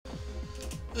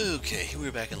Okay,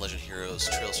 we're back in Legend Heroes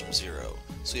Trails from Zero.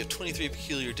 So we have 23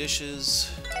 peculiar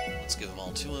dishes. Let's give them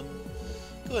all to him.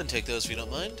 Go ahead and take those if you don't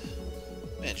mind.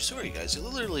 Man, just swear you guys, you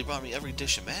literally brought me every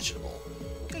dish imaginable.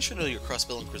 You guys should know your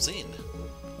cross-billing cuisine.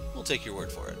 We'll take your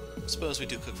word for it. Suppose we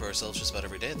do cook for ourselves just about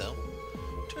every day, though.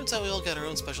 Turns out we all got our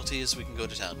own specialties we can go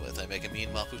to town with. I make a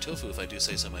mean mapu tofu if I do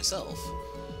say so myself.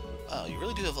 Wow, you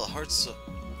really do have the hearts of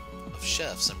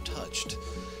chefs. I'm touched.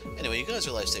 Anyway, you guys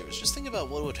are lifesavers. Just think about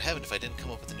what would happen if I didn't come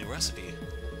up with a new recipe.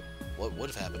 What would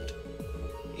have happened?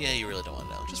 Yeah, you really don't want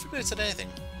to know. Just for goodness sake, anything.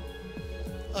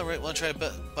 Alright, want to try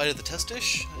a bite of the test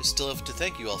dish? I still have to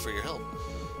thank you all for your help.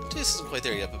 The taste isn't quite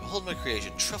there yet, but behold my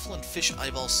creation, truffle and fish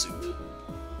eyeball soup.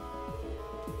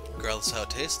 Regardless of how it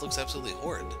tastes, it looks absolutely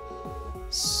horrid.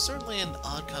 Certainly an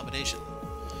odd combination.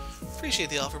 Appreciate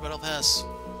the offer, but I'll pass.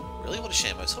 Really? What a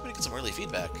shame. I was hoping to get some early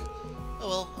feedback. Oh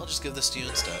well, I'll just give this to you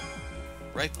instead.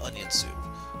 Ripe onion soup.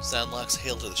 Soundlocks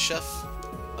hail to the chef.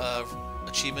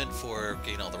 Achievement for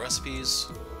getting all the recipes.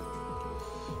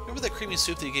 Remember that creamy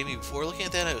soup that you gave me before? Looking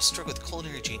at that, I was struck with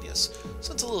culinary genius.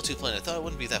 So it's a little too plain. I thought it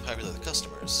wouldn't be that popular with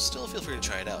customers. Still, feel free to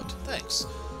try it out. Thanks.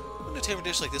 Wouldn't a table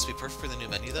dish like this be perfect for the new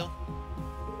menu, though?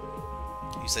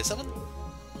 You say something?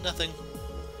 Nothing.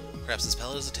 Perhaps this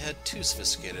palate is a tad too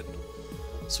sophisticated.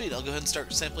 Sweet, I'll go ahead and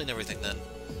start sampling everything then.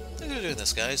 Thanks for doing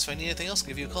this, guys. If I need anything else, I'll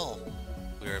give you a call.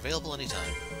 We are available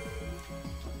anytime.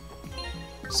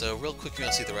 So, real quick, you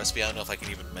want to see the recipe? I don't know if I can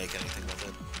even make anything with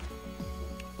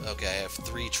it. Okay, I have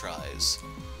 3 tries.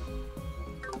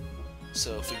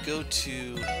 So, if we go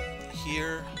to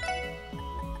here...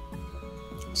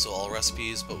 So, all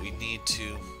recipes, but we need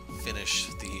to finish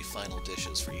the final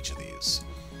dishes for each of these.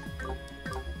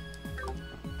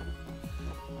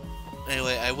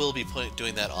 Anyway, I will be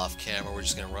doing that off camera. We're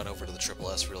just going to run over to the Triple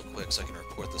S real quick so I can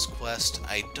report this quest.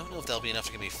 I don't know if that'll be enough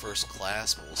to give me first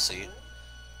class, but we'll see.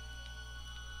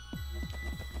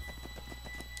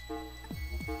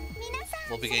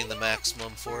 We'll be getting the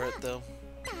maximum for it, though.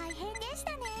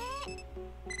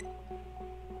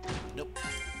 Nope.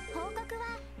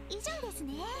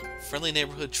 Friendly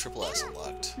Neighborhood Triple S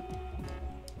unlocked.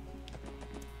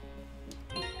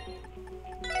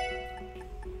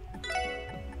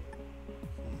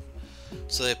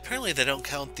 So apparently they don't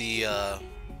count the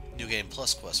New Game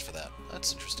Plus quest for that.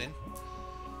 That's interesting.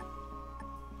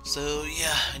 So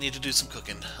yeah, I need to do some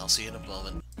cooking. I'll see you in a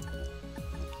moment.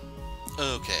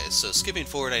 Okay, so skipping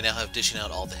forward, I now have dishing out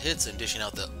all the hits and dishing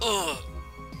out the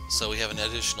So we have an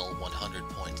additional 100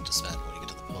 points to spend when you get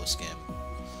to the post game.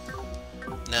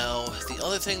 Now, the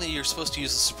other thing that you're supposed to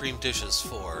use the Supreme Dishes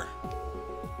for,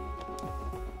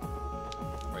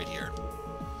 right here,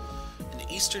 an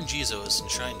Eastern Jizo is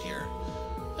enshrined here.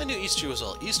 I knew Easter was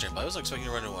all Eastern, but I wasn't expecting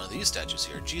to run into one of these statues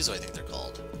here. Jizo, I think they're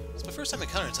called. It's my first time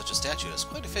encountering such a statue. It has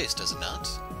quite a face, does it not?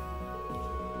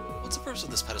 What's the purpose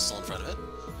of this pedestal in front of it?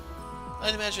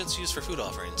 I'd imagine it's used for food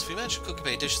offerings. If we manage to cook and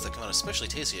bake dishes that come out especially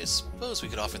tasty, I suppose we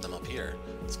could offer them up here.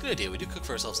 It's a good idea. We do cook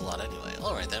for ourselves a lot anyway.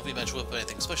 Alright then, if we manage to whip up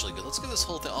anything especially good, let's give this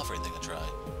whole offering thing a try.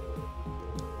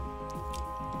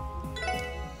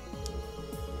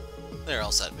 There,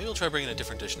 all set. Maybe we'll try bringing a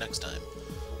different dish next time.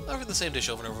 Offering the same dish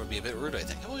over and over would be a bit rude, I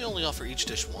think. How about we only offer each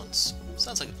dish once?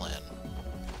 Sounds like a plan.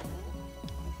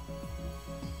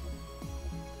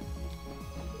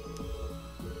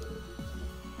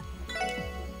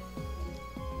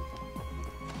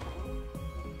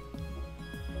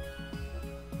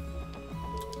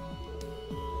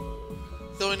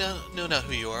 Though I know now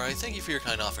who you are, I thank you for your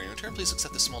kind offering. In return, please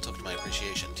accept this small token of my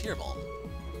appreciation. Tear Ball.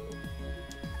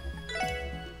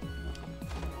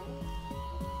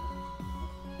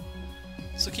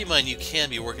 So keep in mind, you can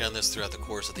be working on this throughout the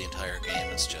course of the entire game.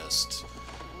 It's just...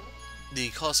 the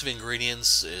cost of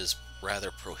ingredients is rather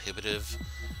prohibitive,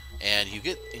 and you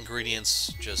get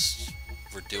ingredients just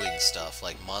for doing stuff,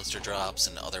 like monster drops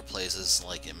and other places,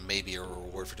 like it may be a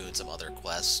reward for doing some other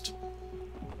quest.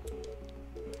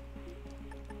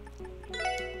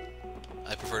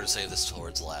 I prefer to save this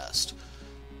towards last.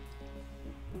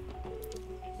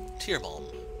 Tear Balm.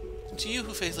 To you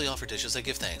who faithfully offer dishes, I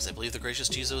give thanks. I believe the gracious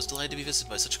Jizo is delighted to be visited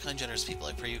by such kind, generous people.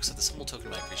 I pray you accept this humble token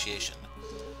of my appreciation.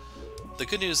 The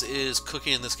good news is,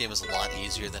 cooking in this game is a lot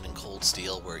easier than in Cold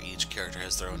Steel, where each character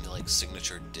has their own, like,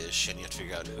 signature dish, and you have to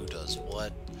figure out who does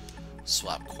what,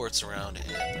 swap quartz around,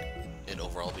 and it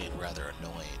overall being rather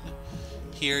annoying.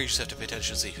 Here, you just have to pay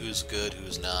attention to see who's good,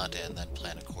 who's not, and then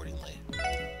plan accordingly.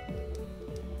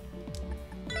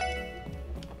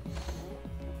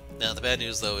 Now, the bad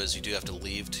news, though, is you do have to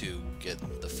leave to get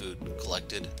the food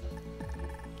collected.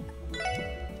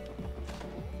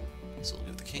 So we'll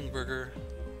give the King Burger.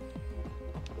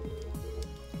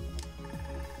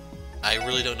 I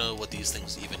really don't know what these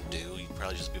things even do. You'd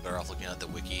probably just be better off looking at the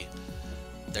wiki.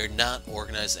 They're not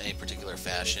organized in any particular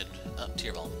fashion.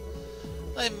 Tear bomb.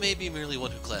 I may be merely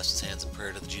one who clasps his hands in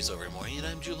prayer to the Jizo every morning, and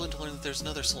I'm jubilant to learn that there's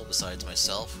another soul besides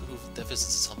myself that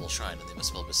visits this humble shrine, and they must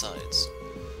spell besides.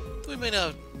 Though we may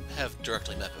not have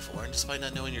directly met before, and despite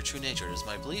not knowing your true nature, it is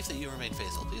my belief that you remain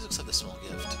faithful. Please accept this small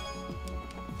gift.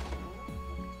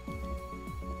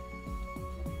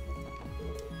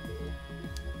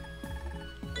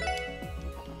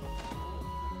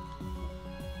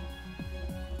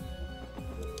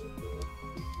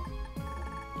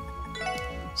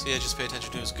 So yeah, just pay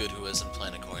attention to who's good, who isn't,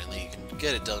 plan accordingly. You can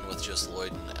get it done with just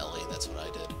Lloyd and Ellie, that's what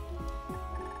I did.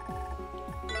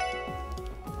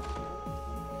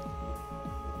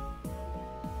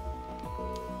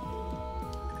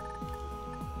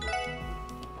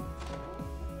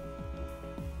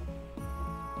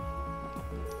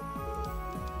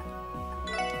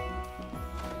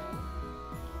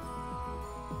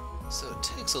 So it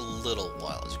takes a little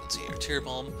while, as you can see here. Tear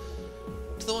Balm.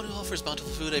 To the one who offers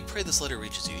bountiful food, I pray this letter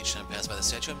reaches you. Each time I pass by the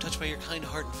statue, I'm touched by your kind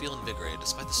heart and feel invigorated.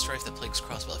 Despite the strife that plagues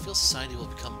Crossville, I feel society will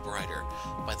become brighter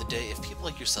by the day if people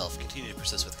like yourself continue to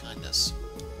persist with kindness.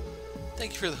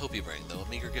 Thank you for the hope you bring, though a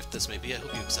meager gift this may be, I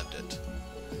hope you accept it.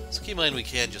 So keep in mind we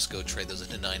can just go trade those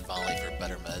into 9 volley for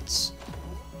better meds.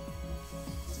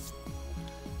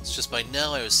 It's just by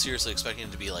now I was seriously expecting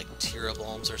it to be like Tira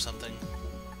Balms or something.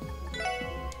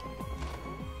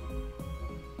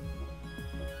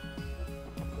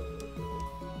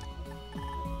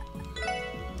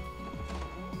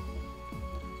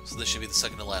 So this should be the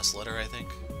second to last letter, I think.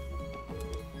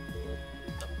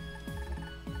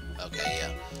 Oh. Okay,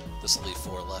 yeah. This will leave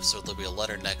 4 left, so there'll be a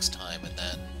letter next time, and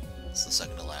then it's the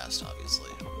second to last, obviously.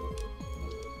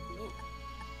 Ooh.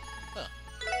 Huh.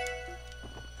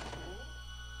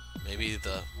 Maybe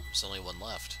there's only 1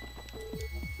 left.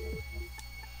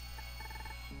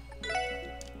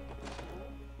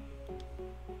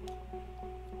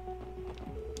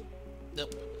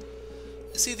 Nope.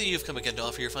 I see that you've come again to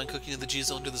offer your fine cooking to the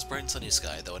Jizo under this bright and sunny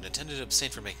sky. Though I intended to abstain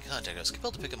from making contact, I was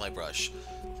compelled to pick up my brush.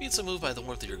 Being so moved by the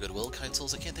warmth of your goodwill, kind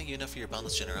souls, I can't thank you enough for your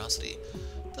boundless generosity.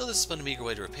 Though this has been a meager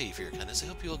way to repay you for your kindness, I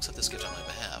hope you will accept this gift on my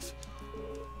behalf.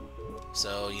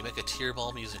 So, you make a tear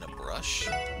balm using a brush?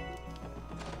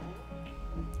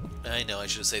 I know, I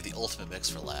should have saved the ultimate mix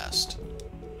for last.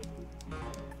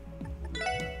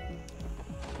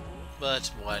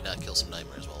 But why not kill some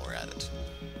nightmares while we're at it?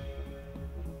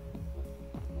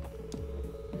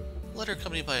 Letter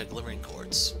accompanied by a glimmering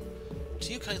quartz.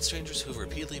 To you kind strangers who have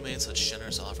repeatedly made such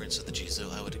generous offerings to the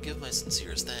Jizo, I would give my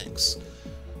sincerest thanks.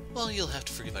 Well, you'll have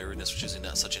to forgive my rudeness for choosing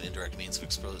not such an indirect means of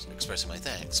expressing my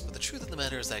thanks, but the truth of the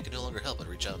matter is that I can no longer help but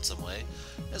reach out in some way,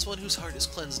 as one whose heart is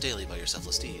cleansed daily by your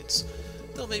selfless deeds.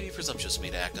 Though it may be presumptuous of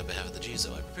me to act on behalf of the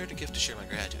Jizo, I prepared a gift to share my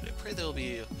gratitude. I pray that it will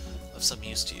be of some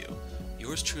use to you.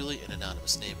 Yours truly, an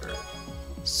anonymous neighbor.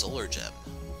 Solar Gem.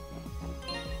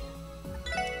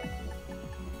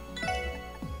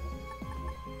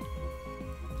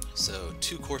 So,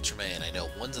 2 quartz remain. I know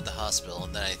one's at the hospital,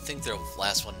 and then I think the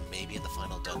last one maybe in the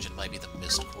final dungeon might be the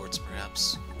mist quartz,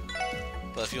 perhaps.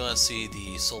 But if you want to see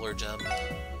the solar gem,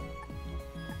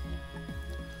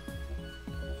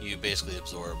 you basically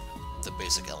absorb the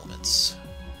basic elements.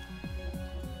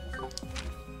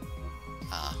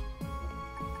 Ah.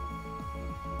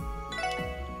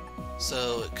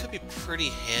 So, it could be pretty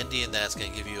handy in that it's going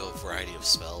to give you a variety of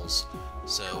spells.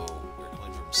 So, we're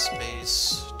going from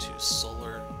space to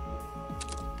solar.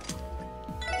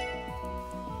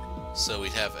 So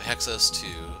we'd have access to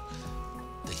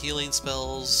the healing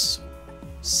spells,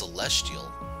 Celestial.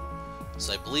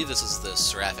 So I believe this is the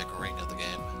seraphic ring of the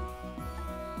game.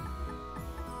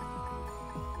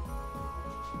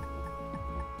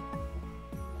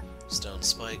 Stone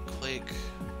Spike, Quake.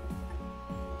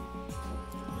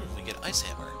 We get Ice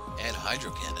Hammer, and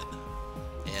Hydro Cannon,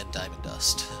 and Diamond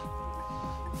Dust.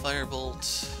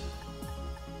 Firebolt.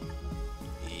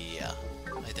 Yeah,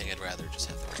 I think I'd rather just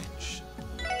have the range.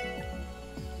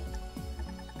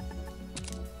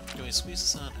 Can we squeeze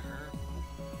this on her?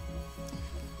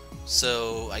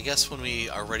 So, I guess when we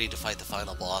are ready to fight the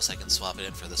final boss, I can swap it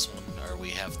in for this one, or we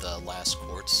have the last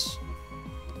quartz.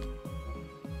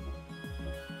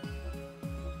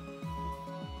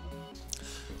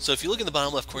 So if you look in the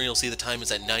bottom left corner, you'll see the time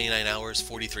is at 99 hours,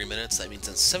 43 minutes. That means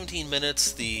in 17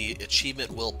 minutes, the achievement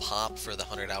will pop for the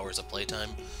 100 hours of playtime.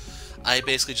 I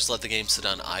basically just let the game sit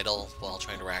on idle while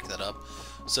trying to rack that up.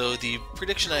 So the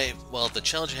prediction the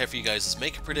challenge I have for you guys is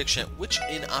make a prediction at which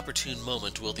inopportune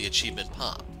moment will the achievement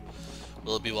pop.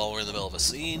 Will it be while we're in the middle of a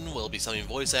scene? Will it be something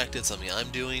voice acted, something I'm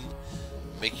doing?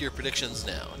 Make your predictions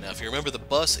now. Now, if you remember, the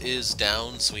bus is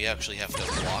down, so we actually have to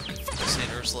walk to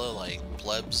St. Ursula like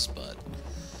plebs, but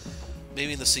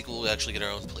maybe in the sequel we'll actually get our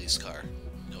own police car.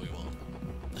 No, we won't.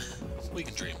 We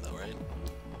can dream, though, right?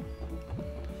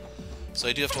 So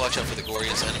I do have to watch out for the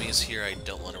goriest enemies here. I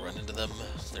don't want to run into them.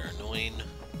 They're annoying.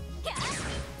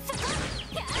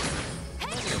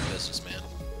 Mind your own business, man.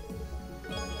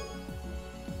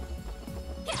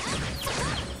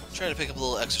 Try to pick up a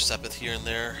little extra sepith here and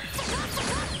there.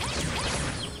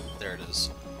 There it is.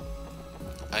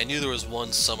 I knew there was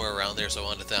one somewhere around there, so I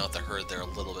wanted to thin out the herd there a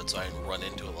little bit so I didn't run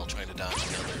into it while trying to dodge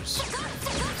the others.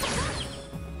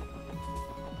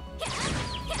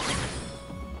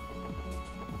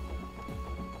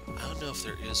 I don't know if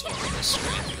there is one on the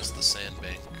screen because of the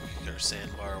sandbank, or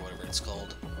sandbar, whatever it's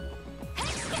called.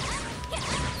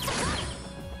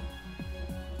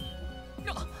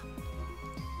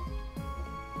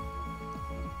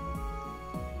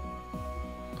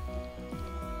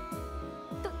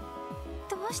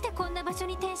どうしてこんな場所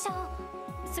に停車を？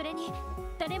それに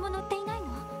誰も乗っていないの？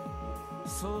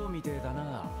そうみてえだ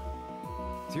な。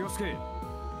強介、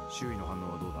周囲の反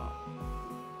応はどうだ？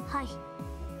はい。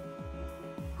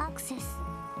アクセス。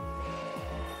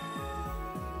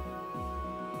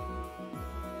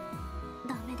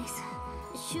ダメです。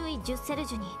周囲10セル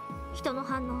ジュに人の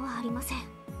反応はありません。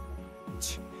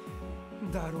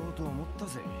だろうと思った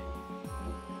ぜ。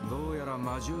どうやら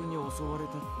魔獣に襲われ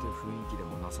たって雰囲気で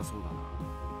もなさそうだな。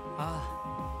あ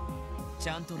あ、ち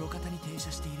ゃんと路肩に停車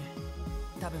している。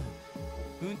多分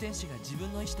運転手が自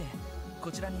分の意思でこ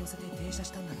ちらに寄せて停車し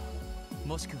たんだろう。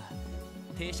もしくは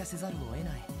停車せざるを得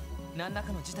ない何ら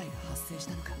かの事態が発生し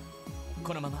たのか。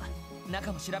このまま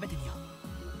中も調べてみよ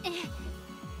う。ええ。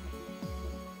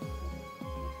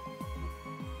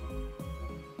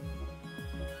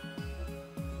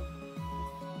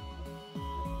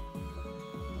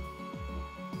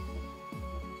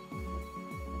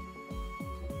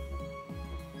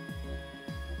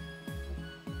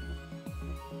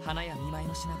花や見舞い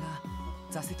の品が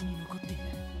座席に残っている。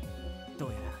ど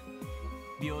うやら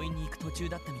病院に行く途中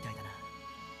だったみたいだな。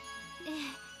え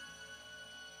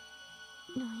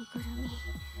え。ぬいぐるみ。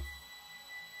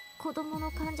子供の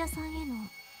患者さんへの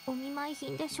お見舞い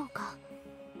品でしょうか。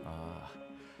ああ、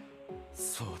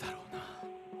そうだろ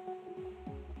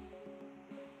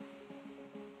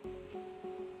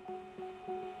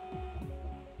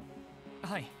うな。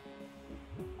はい、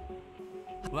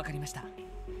わかりました。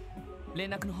連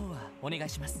絡の方はお願い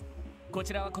します。こ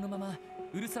ちらはこのまま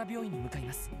ウルスラ病院に向かい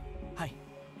ます。はい、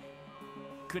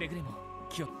くれぐれも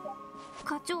気を。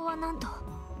課長は何と？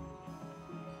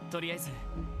とりあえず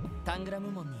タングラム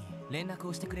門に連絡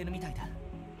をしてくれるみたいだ。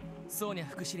ソーニャ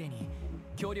副司令に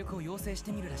協力を要請し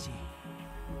てみるらしい。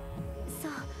そ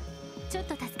う、ちょっ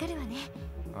と助かるわね。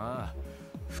ああ、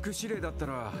副司令だった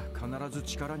ら必ず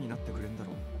力になってくれんだ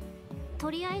ろう。と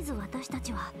りあえず私た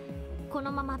ちはこの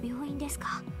まま病院です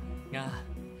か？ああ、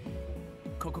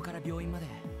ここから病院まで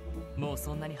もう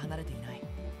そんなに離れていない。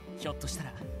ひょっとした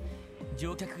ら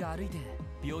乗客が歩いて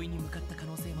病院に向かった可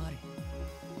能性もある。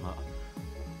まあ、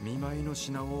見舞いの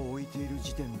品を置いている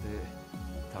時点で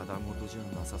ただごとじゃ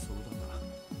なさそうだ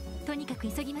な。とにかく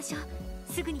急ぎましょう。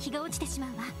すぐに日が落ちてしまう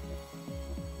わ。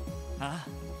ああ。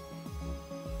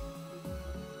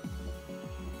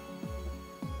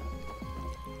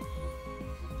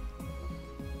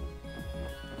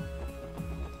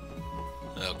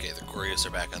Okay, the Glorious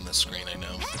are back on the screen, I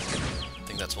know. I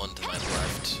think that's one to my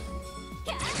left.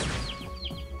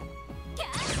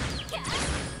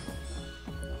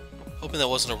 Hoping that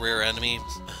wasn't a rare enemy.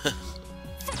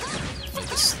 Like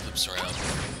this loops around.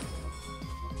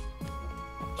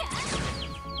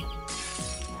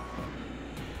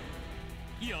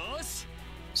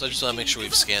 So I just want to make sure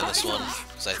we've scanned this one,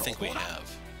 because I think we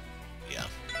have. Yeah.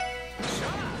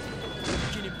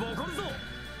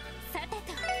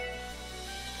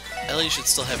 Ellie should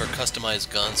still have her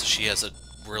customized gun, so she has a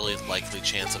really likely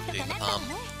chance of hitting the palm.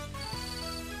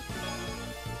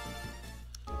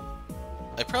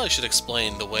 I probably should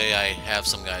explain the way I have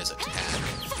some guys attack.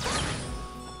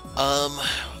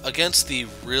 Against the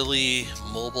really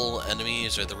mobile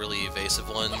enemies, or the really evasive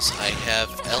ones, I have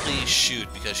Ellie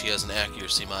shoot because she has an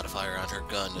accuracy modifier on her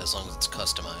gun, as long as it's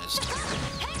customized.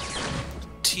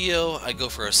 Tio, I go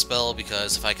for a spell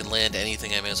because if I can land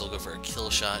anything, I may as well go for a kill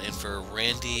shot. And for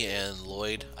Randy and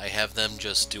Lloyd, I have them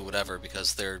just do whatever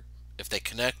because if they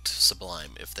connect,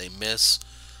 sublime. If they miss,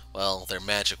 well, their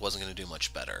magic wasn't going to do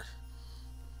much better.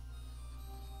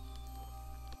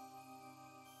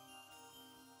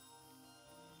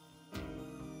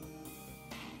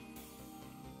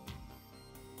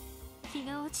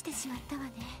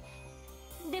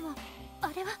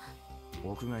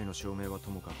 屋外の照明はと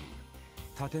もか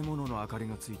く建物の明かり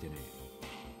がついてねえ。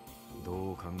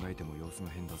どう考えても様子が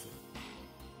変だぜ。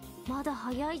まだ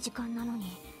早い時間なの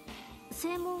に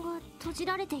正門が閉じ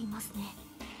られていますね。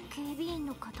警備員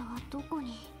の方はどこ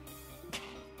に？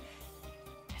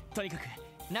とにかく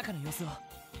中の様子を。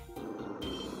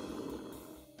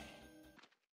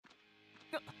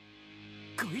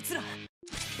こいつら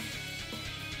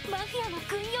マフィアの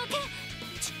軍用犬。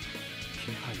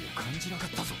気配を感じなかっ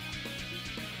たぞ。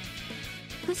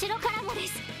後ろからもで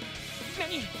す。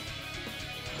何？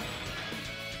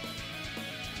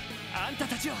あんた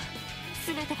たちは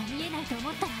姿が見えないと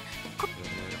思ったら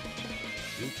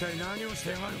一体何をして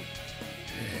やがる。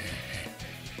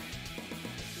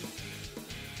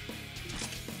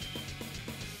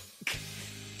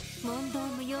問答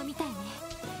無用みたいね。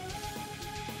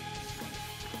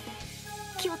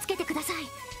気をつけてください。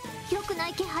良くな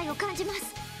い気配を感じます。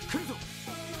来るぞ。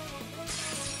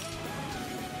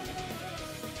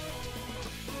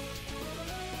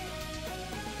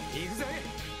行くぜ。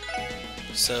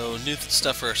So, new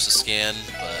stuff for us to scan,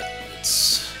 but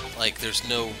it's like there's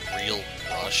no real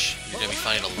rush. You're gonna be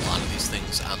finding a lot of these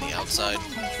things on the outside.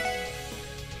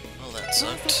 Oh, that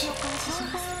sucked.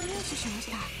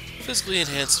 Physically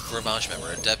enhanced Vermosh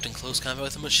member, adept in close combat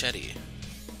with a machete.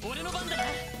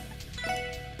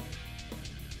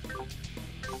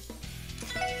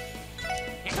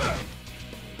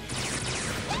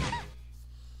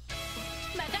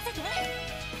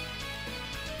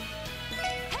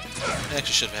 I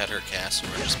actually should have had her cast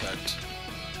in retrospect.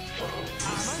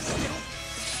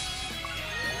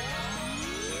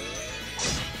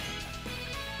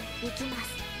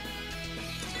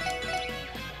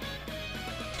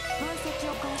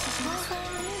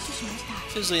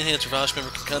 Physically enhanced Ravash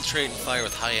member can concentrate and fire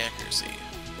with high accuracy.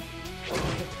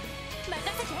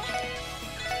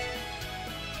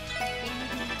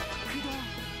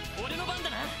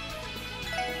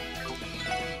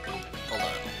 Hold on.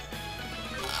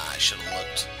 I should have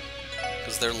looked.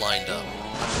 Because they're lined up.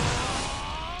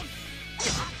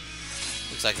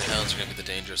 Looks like the hounds are going to be the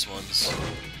dangerous ones.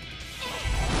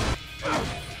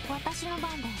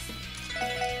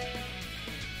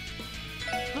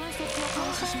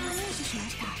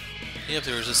 Yep,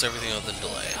 they resist everything other than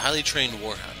delay. Highly trained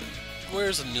warhound.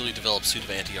 Wears a newly developed suit of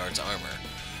anti-arts armor.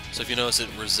 So if you notice, it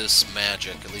resists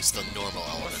magic, at least the normal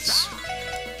elements.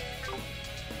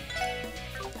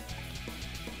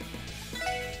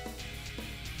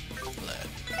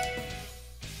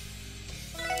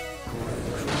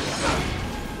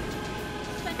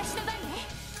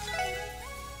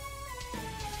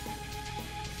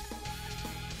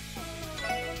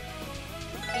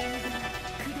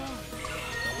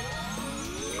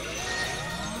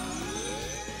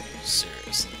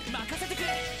 Seriously.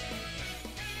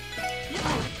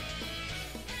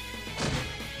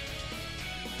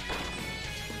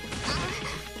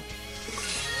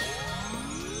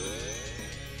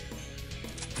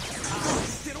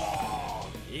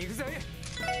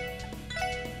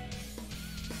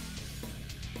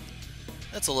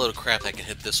 That's a load of crap that can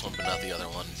hit this one, but not the other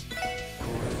one.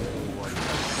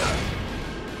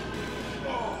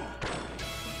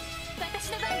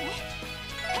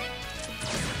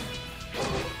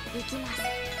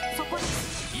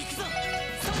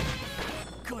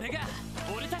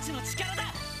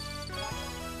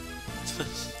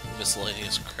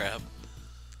 Miscellaneous crap.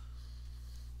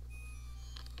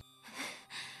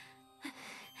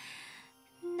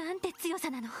 なんて強さ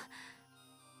なの。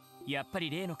やっぱり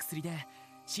例の薬で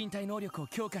身体能力を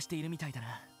強化しているみたいだ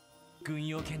な。軍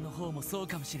用犬の方もそう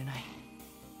かもしれない。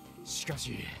しか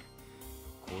し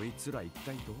こいつら一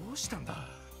体どうしたんだ。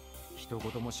一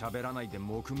言も喋らないで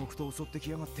黙々と襲ってき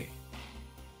やがって。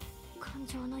感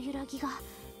情の揺らぎが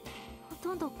ほ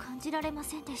とんど感じられま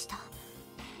せんでした。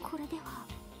これでは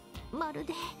まる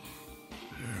で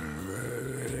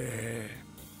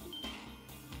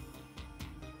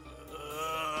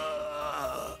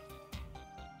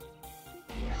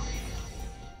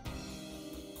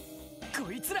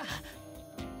こいつら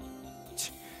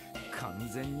完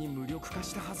全に無力化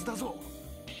したはずだぞ。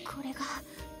これが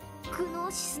グノ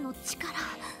ーシスの力。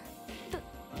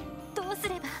どうす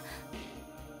れば。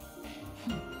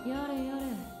やれやれ、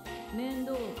面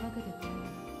倒をかけてくれ。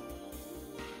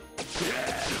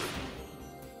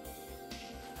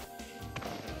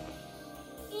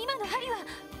今の針は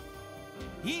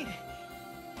いい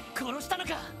殺したのか。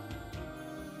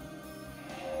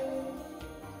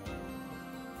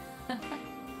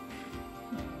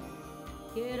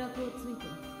経絡をついて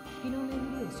日の巡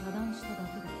りを遮断しただ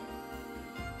けだ。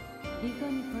いか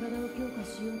に体を強化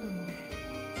しようとも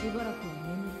しばらくは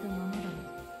眠ったままだろう。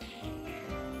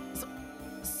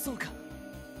そうか。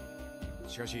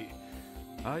かし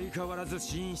相変わらず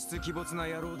神出鬼没な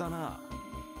野郎だな。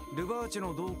ルバーチェ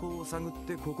の動向を探っ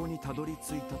てここにたどり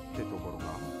着いたってところか。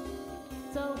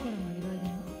サオからの依頼だな。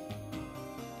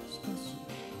しかし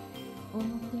思っ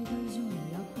ていた以上に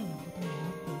厄介なことにな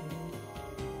ってい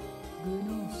る。グ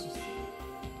ノーシス、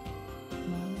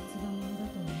眉唾者だ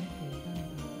と思っていたの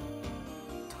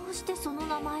だ。どうしてその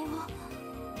名前を。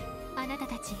あなた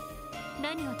たち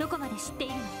何をどこまで知ってい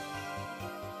るの。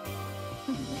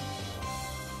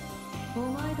お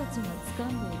前たちが掴ん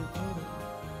でいる程度だ。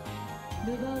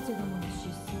ルバーチェどもの失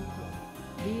踪と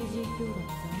BG 兄弟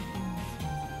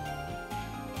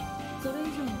残党の存在、それ以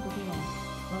上のことは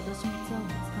私もツアーを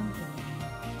掴めていない。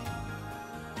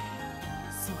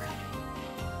そうか。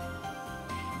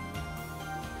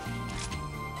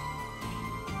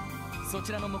そ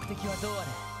ちらの目的はどうあ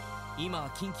れ今は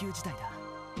緊急事態だ。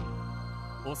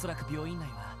おそらく病院内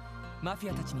はマフ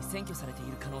ィアたちに占拠されてい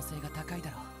る可能性が高い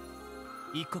だろう。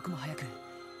一刻も早く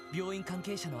病院関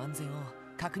係者の安全を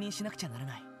確認しなくちゃなら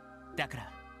ない。だから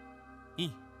い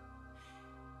い、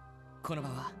この場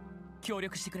は協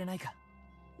力してくれないか。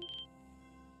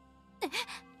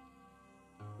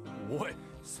おい、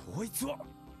そいつは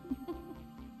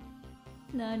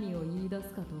何を言い出す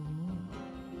かと思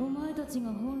う。お前たち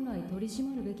が本来取り締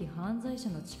まるべき犯罪者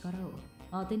の力を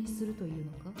当てにするという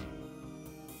のか。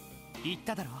言っ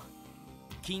ただろ、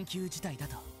緊急事態だ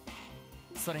と。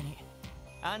それに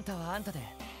あんたはあんたで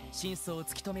真相を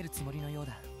突き止めるつもりのよう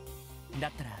だ。だ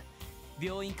ったら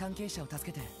病院関係者を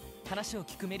助けて話を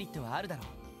聞くメリットはあるだろう。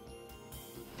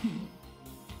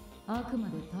あくま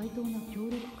で対等な協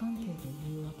力関係と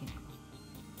いうわけか。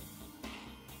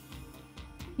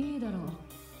いいだろう、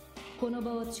この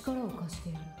場は力を貸して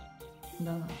やる。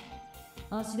だが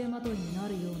足手まといにな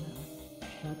るよう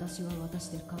なら私は私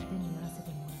で勝手にやらせて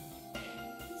もら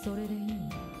う。それでいいん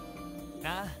だ。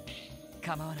ああ、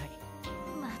構わない。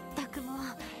まったくも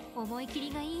う思い切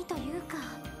りがいいというか、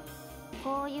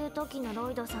こういう時の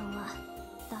ロイドさんは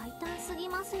大胆すぎ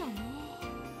ますよね。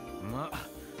まあ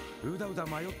うだうだ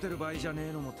迷ってる場合じゃね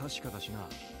えのも確かだしな。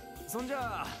そんじ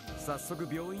ゃあ早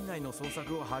速病院内の捜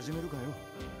索を始めるかよ。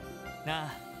な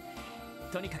あ、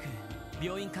とにかく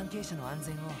病院関係者の安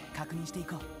全を確認してい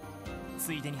こう。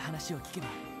ついでに話を聞けば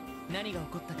何が起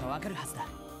こったかわかるはずだ。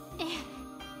ええ、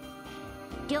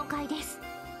了解です。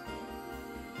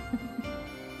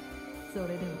それ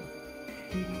では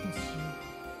行くとしよう。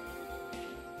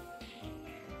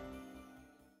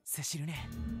セシルね、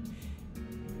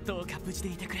どうか無事で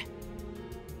いてくれ。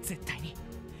絶対に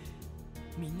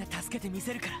みんな助けてみ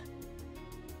せるから。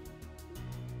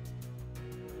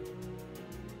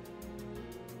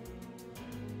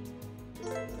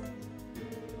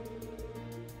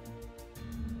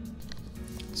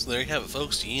So there you have it,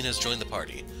 folks. Ian has joined the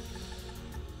party.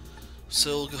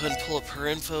 So we'll go ahead and pull up her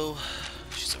info.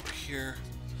 She's over here.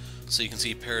 So you can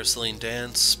see Parasailing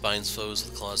Dance, Binds Foes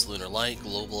with Claws Lunar Light,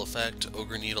 Global Effect,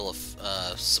 Ogre Needle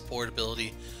Support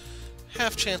Ability,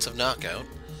 half chance of knockout,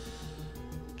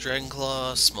 Dragon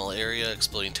Claw, Small Area,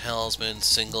 Exploding Talisman,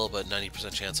 single but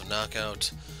 90% chance of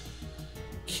knockout,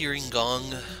 Keyring Gong,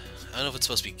 I don't know if it's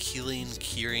supposed to be Keeling,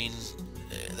 Keyring,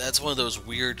 that's one of those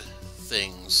weird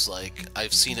things, like,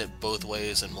 I've seen it both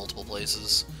ways in multiple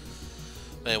places.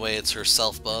 Anyway, it's her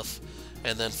self-buff,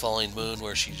 and then Falling Moon,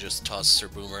 where she just tosses her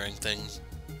boomerang thing.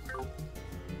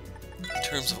 In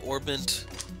terms of orbment,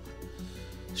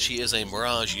 she is a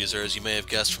Mirage user, as you may have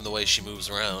guessed from the way she moves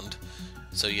around.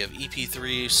 So you have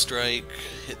EP3, Strike,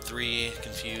 Hit 3,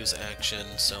 Confuse, Action,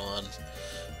 so on.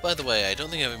 By the way, I don't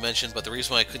think I haven't mentioned, but the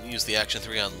reason why I couldn't use the Action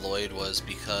 3 on Lloyd was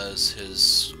because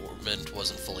his orbment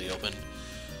wasn't fully open.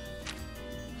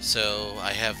 So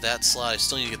I have that slot, I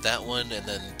still need to get that one, and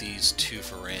then these two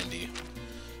for Randy.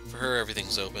 For her,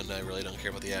 everything's open. I really don't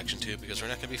care about the Action 2 because we're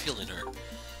not going to be fielding her.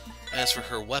 As for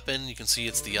her weapon, you can see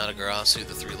it's the Yanagarasu,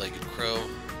 the three-legged crow.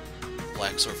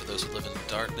 Black sword for those who live in the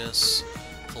darkness.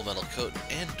 Full metal coat,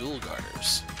 and dual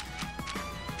garters.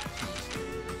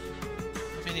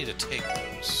 I may need to take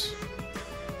those.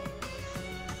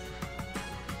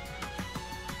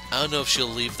 I don't know if she'll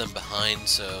leave them behind,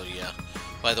 so yeah.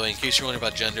 By the way, in case you're wondering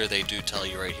about gender, they do tell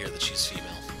you right here that she's female.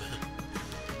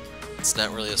 It's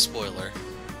not really a spoiler.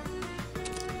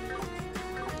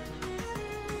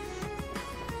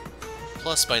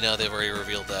 Plus, by now they've already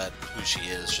revealed that who she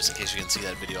is. Just in case you didn't see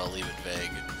that video, I'll leave it vague.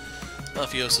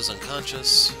 Mafioso's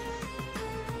unconscious.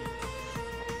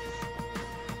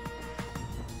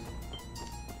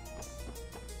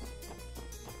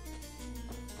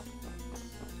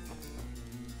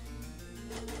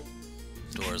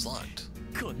 Door is locked.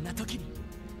 こんな時に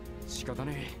仕方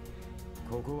ねえ。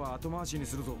ここは後回しに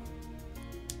するぞ。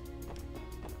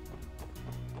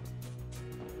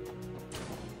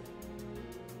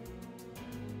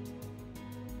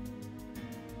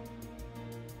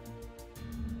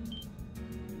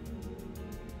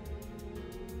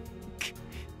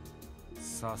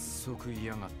早速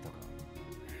嫌がったか。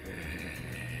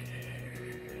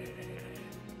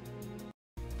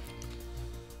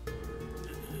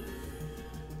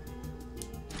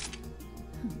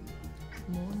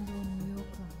問答無用か。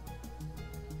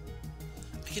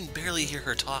 I can barely hear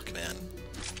her talk, man.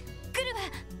 来るわ。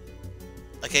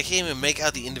 Like, I can't even make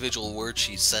out the individual words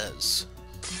she says.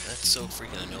 That's so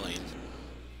freaking annoying.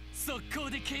 速攻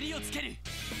で蹴りをつける。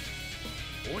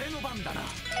俺の番だな。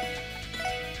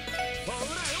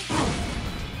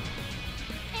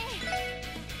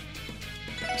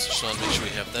 So just want to make sure we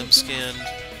have them scanned.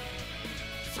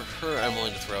 For her, I'm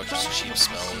willing to throw out just cheap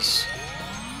spells.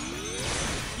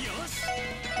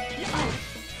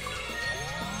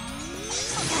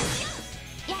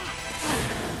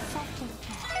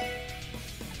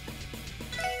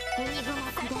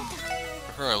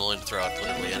 For her, I'm willing to throw out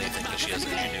literally anything because she has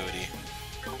ingenuity.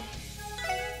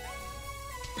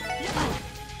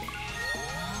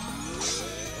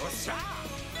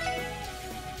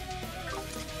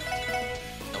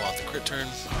 I'm off the crit turn.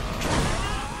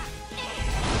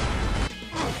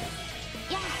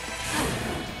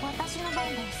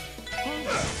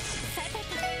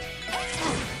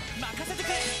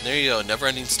 There you go,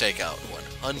 never-ending stakeout.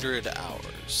 100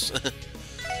 hours. In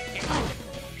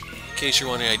case you're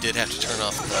wondering, I did have to turn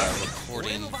off the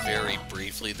recording very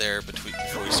briefly there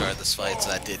before we started this fight, so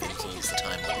that did influence the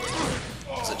time limit.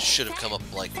 Because it should have come up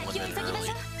like 1 minute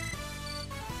early.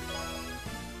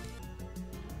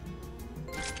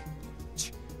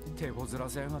 手こずら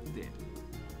せやがって。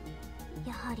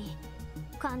やはり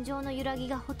感情の揺らぎ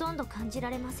がほとんど感じ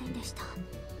られませんでした。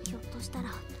ひょっとした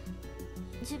ら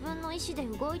自分の意志で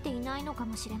動いていないのか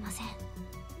もしれません。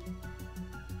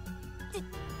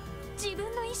自分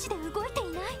の意志で動いてい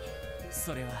ない？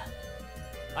それは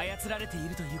操られてい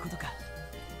るということか。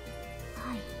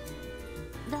はい、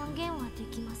断言はで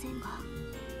きませんが、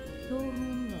東方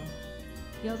には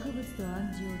薬物と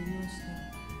暗示を利用して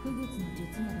不物の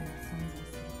術などが存在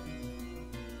する。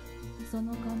そ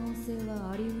の可能性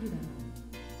はあり得るだろう。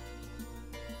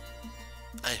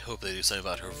 I hope they do something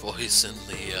about her voice in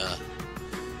the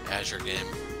Azure game.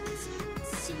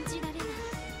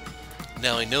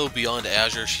 Now I know beyond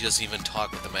Azure she doesn't even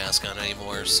talk with the mask on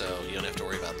anymore, so you don't have to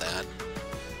worry about that.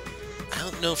 I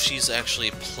don't know if she's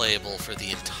actually playable for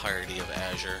the entirety of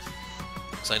Azure,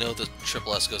 because I know the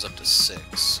Triple S goes up to 6.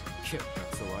 し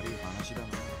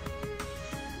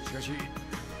かし、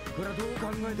これはどう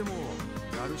考えても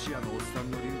ガルシアのおっさ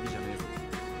んの流儀じゃねえぞ。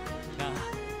あ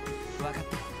あ、分かっ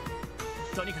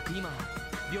た。とにかく今は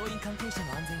病院関係者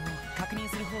の安全を確認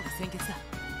する方が先決だ。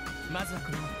まずは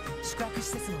この宿泊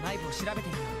施設の内部を調べて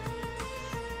みよ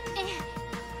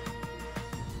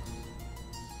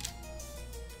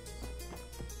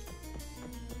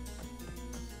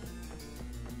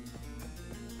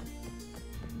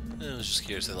う。I was just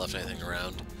curious if they left anything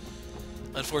around.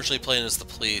 Unfortunately, playing as the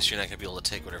police, you're not going to be able to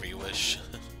take whatever you wish.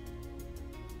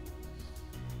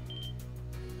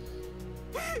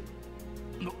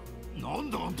 なん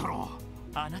だあんたら。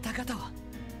あなた方は。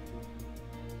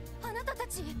あなたた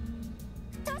ち、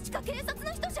確か警察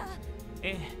の人じゃ。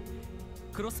ええ、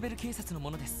クロスベル警察の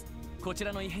者です。こち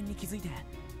らの異変に気づいて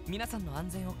皆さんの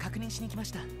安全を確認しに来ま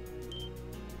した。助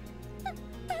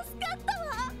かった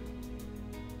わ。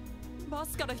バ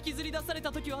スから引きずり出され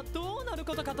た時はどうなる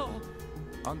ことかと。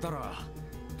あんたら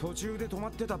途中で止ま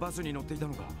ってたバスに乗っていた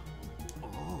のか。ああ、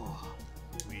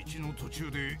道の途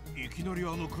中でいきなり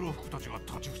あの黒服たちが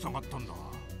立ちふさがったんだ。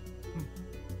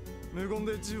無言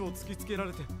で銃を突きつけら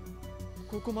れて、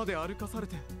ここまで歩かされ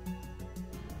て、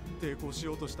抵抗し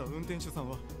ようとした運転手さん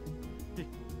は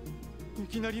い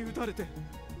きなり撃たれて。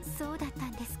そうだった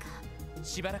んですか。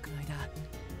しばらくの間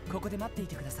ここで待ってい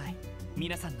てください。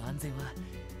皆さんの安全は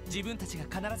自分たちが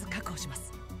必ず確保しま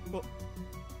す。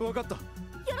わかった。よ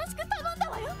ろしく頼んだ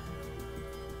わよ。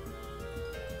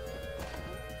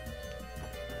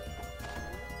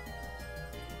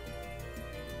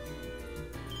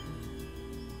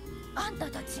あんた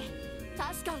たち、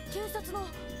確か警察の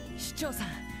市長さん、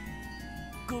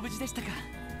ご無事でしたか。よ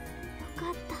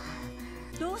かっ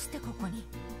た。どうしてここに？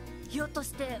ひょっと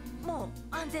しても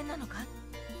う安全なのか？い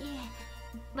え、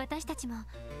私たちも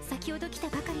先ほど来た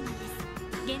ばかりなんです。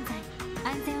現在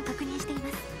安全を確認していま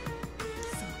す。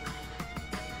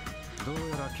どう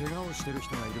やら怪我をしてる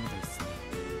人がいるみたいですね。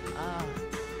ああ、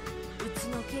うち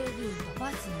の警備員と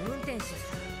バスの運転手さ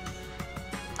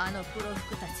ん、あの黒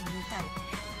服たちに撃たれ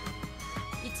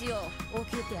て、一応応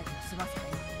急手当てを済ませたよ。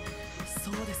そ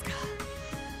うですか。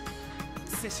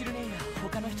セシルネや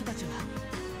他の人たちは？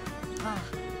あ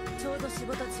あ、ちょうど仕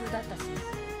事中だったし、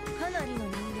かなりの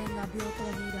人間が病棟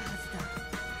にいるはず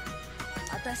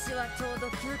だ。あ私はちょうど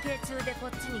休憩中でこ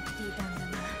っちに来ていたんだが、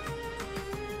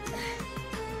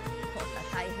こんな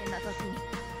大変な時に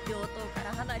病棟か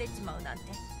ら離れちまうなんて。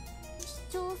市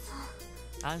長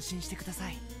さん、安心してくださ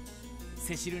い。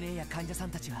セシル姉や患者さ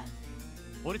んたちは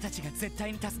俺たちが絶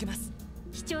対に助けます。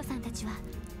市長さんたちは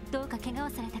どうか怪我を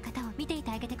された方を見てい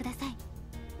てあげてください。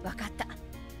分かった。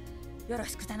よろ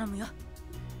しく頼むよ。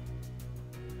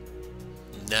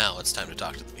Now it's time to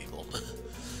talk to the people.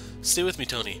 Stay with me,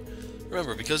 Tony.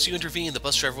 Remember, because you intervened, the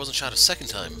bus driver wasn't shot a second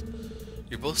time.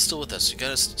 You're both still with us.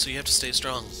 So you have to stay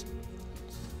strong.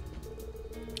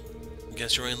 I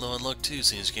guess you're running low on luck too,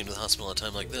 seeing as you came to the hospital at a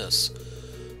time like this.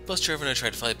 Bus driver and I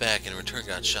tried to fight back, and in return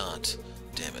got shot.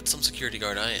 Damn it, some security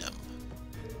guard I am.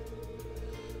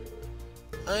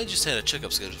 I just had a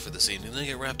checkup scheduled for this evening, and then I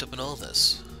get wrapped up in all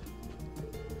this.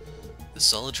 This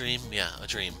is all a dream? Yeah, a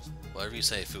dream. Whatever you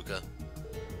say, Fuka.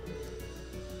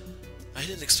 I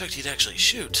didn't expect he'd actually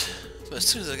shoot, but as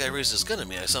soon as that guy raised his gun at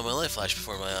me, I saw my life flash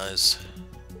before my eyes.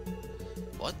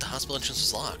 What? The hospital entrance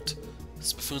was locked.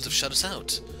 These buffoons have shut us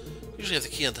out. Usually have the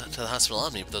key to the hospital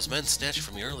on me, but those men snatched it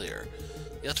from me earlier.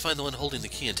 You have to find the one holding the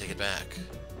key and take it back.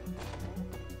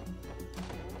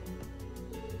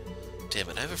 Damn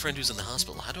it, I have a friend who's in the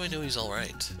hospital. How do I know he's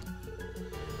alright?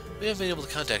 We haven't been able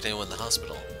to contact anyone in the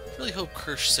hospital. I really hope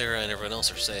Kirsch, Sarah, and everyone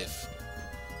else are safe.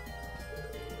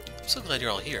 I'm so glad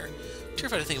you're all here. I'm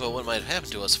terrified to think about what might have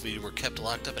happened to us if we were kept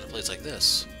locked up in a place like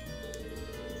this.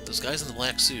 Those guys in the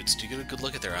black suits, do you get a good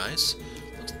look at their eyes?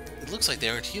 It looks like they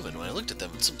aren't human. When I looked at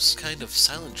them, some kind of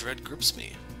silent dread grips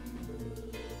me.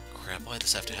 Crap, why'd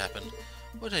this have to happen?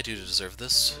 What did I do to deserve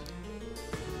this?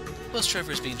 Bus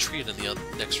driver is being treated in the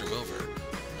next room over.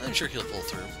 I'm sure he'll pull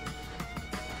through.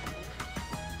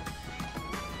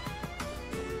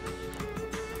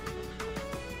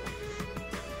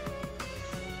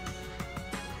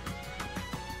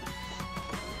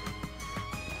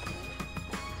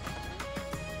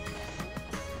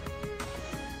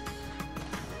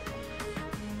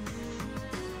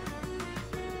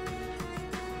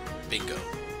 Bingo.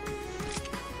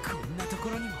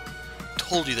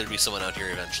 Told you there'd be someone out here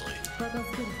eventually.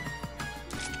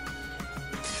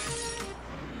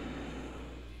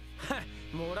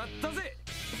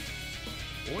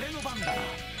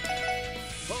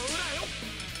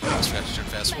 Let's try to turn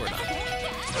fast forward on it.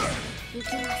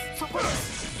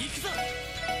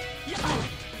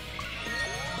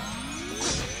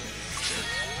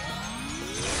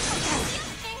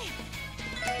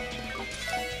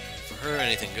 For her,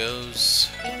 anything goes.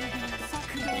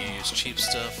 You use cheap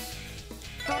stuff.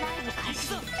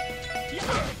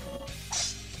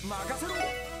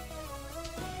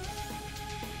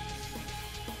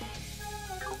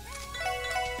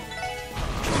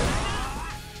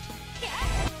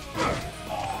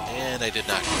 And I did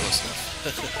not get close enough.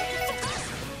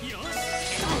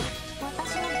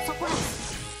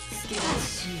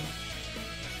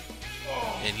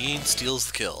 And Yin steals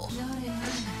the kill.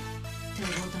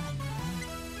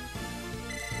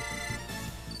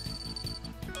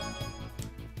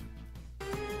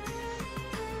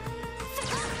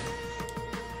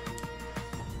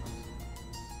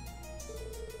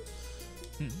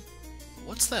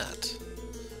 What's that?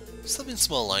 Something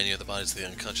small lying near the bodies of the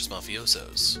unconscious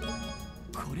mafiosos.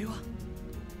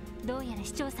 どうやら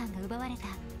市長さんが奪われた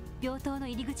病棟の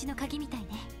入り口の鍵みたいね。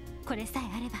これさえ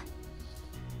あれば。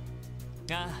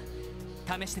あ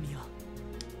あ、試してみよ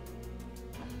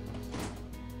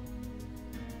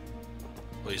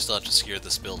う。 Well, you still have to secure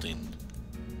this building.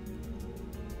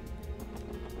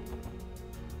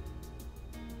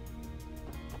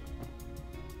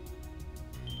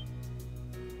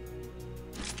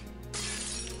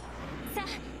 Sa,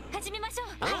 始めましょう。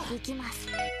はい、行きます。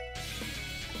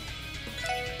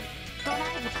ドライ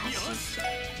ブ開始。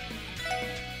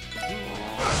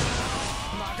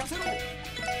任せろ。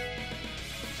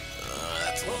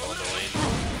That's a little annoying.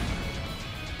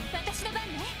 私の番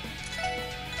ね。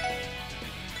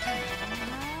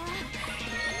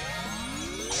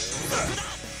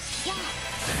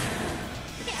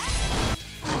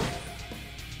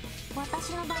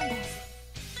私の番です。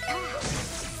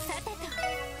さてと。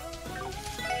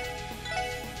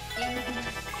演技の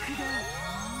駆動。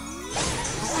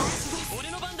俺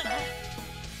の番だな。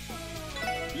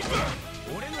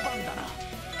俺の番だな。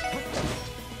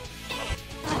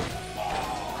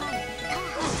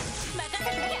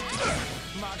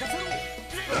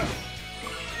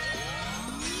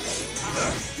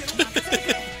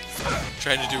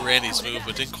Trying to do Randy's move,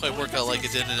 but didn't quite work out like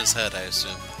it did in his head, I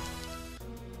assume.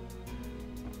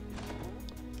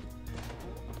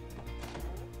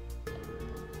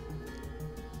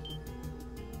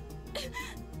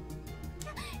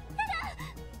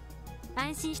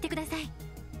 安心してください。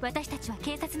私たちは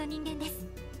警察の人間です。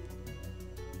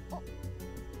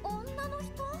女の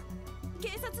人？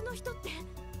警察の人って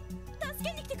助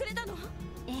けに来てくれたの？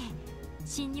ええ、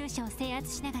侵入者を制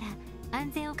圧しながら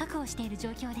安全を確保している状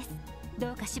況です。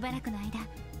どうかしばらくの間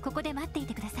ここで待ってい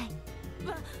てください。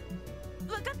わか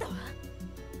ったわ。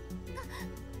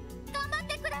頑張っ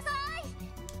てください。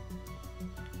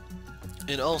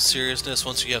 In all seriousness,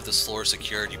 once you have this floor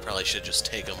secured, you probably should just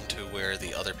take them to where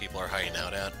the other people are hiding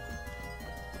out at.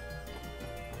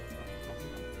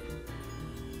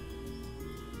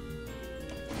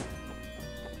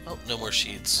 Oh, no more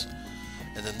sheets.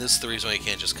 And then this is the reason why you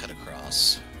can't just cut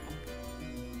across.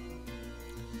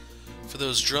 For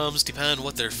those drums, depending on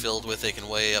what they're filled with, they can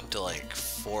weigh up to like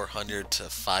 400 to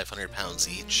 500 pounds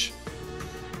each.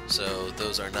 So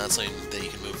those are not something that you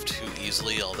can move too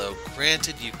easily, although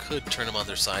granted you could turn them on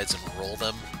their sides and roll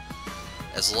them,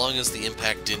 as long as the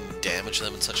impact didn't damage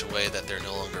them in such a way that they're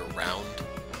no longer round.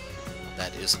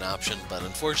 That is an option, but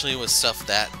unfortunately with stuff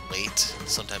that weight,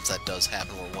 sometimes that does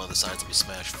happen where one of the sides will be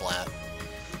smashed flat.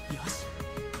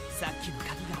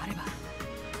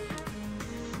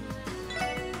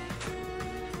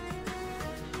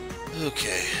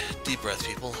 Okay, deep breath,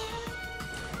 people.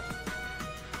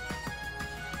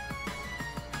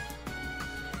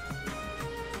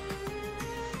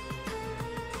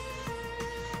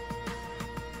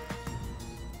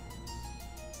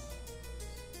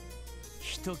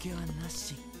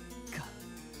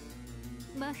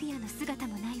 Mafia の姿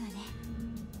もないわね。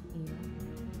い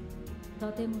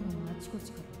や、建物のあちこ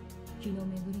ちから気の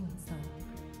巡りが伝わって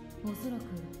くる。おそらく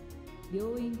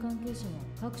病院関係者は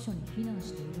各所に避難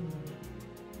しているのだ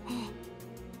ろう。え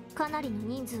え、かなりの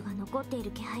人数が残ってい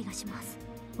る気配がします。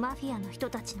マフィアの人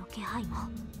たちの気配も。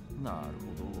なる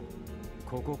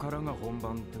ほど、ここからが本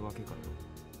番ってわけか。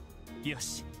よ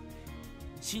し、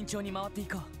慎重に回ってい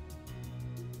こう。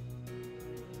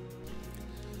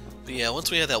But yeah, once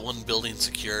we had that one building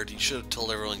secured, you should have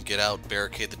told everyone get out,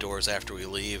 barricade the doors after we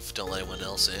leave, don't let anyone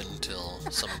else in until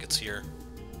someone gets here.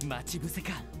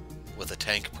 With a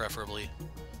tank, preferably.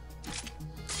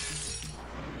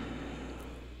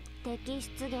 Like,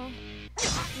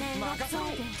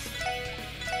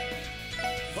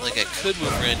 I could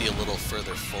move Randy a little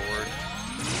further forward.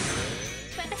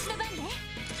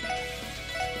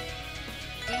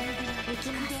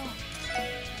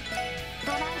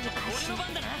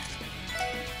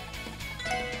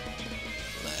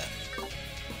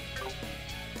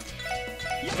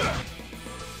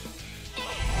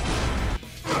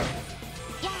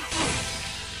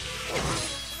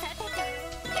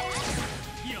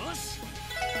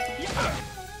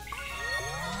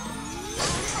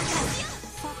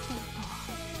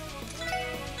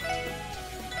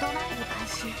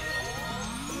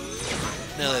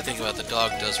 Now that I think about it, the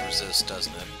dog does resist,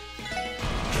 doesn't it?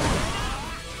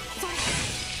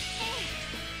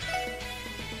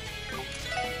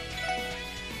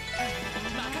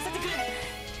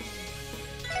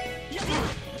 You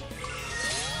suck.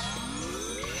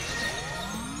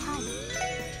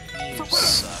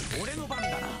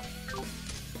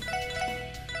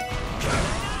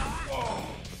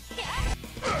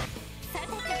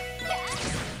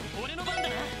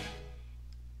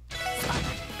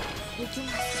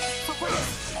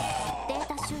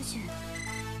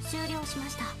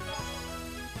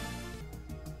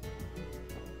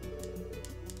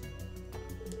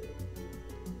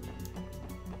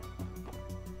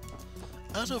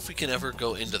 I don't know if we can ever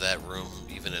go into that room,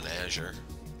 even in Azure.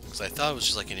 Because I thought it was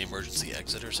just like an emergency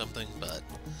exit or something, but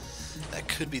that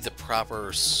could be the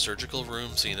proper surgical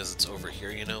room, seeing as it's over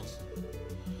here, you know?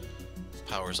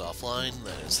 Power's offline,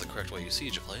 that is the correct way you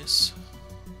siege a place.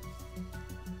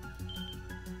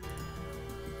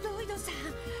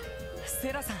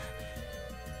 セラさん、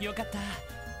よかった。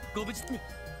ご無事。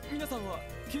皆さんは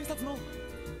警察の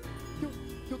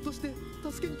ひょっとして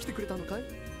助けに来てくれたのかい？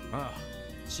ああ、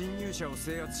侵入者を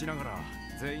制圧しながら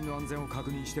全員の安全を確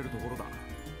認してるところだ。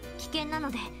危険なの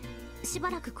でし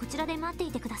ばらくこちらで待って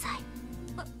いてください。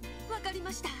わかり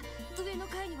ました。上の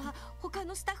階には他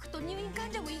のスタッフと入院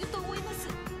患者もいると思います。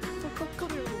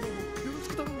彼らの方もよろし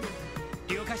く頼むよ。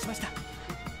了解しました。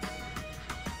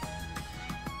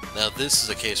 Now this is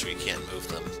a case where you can't move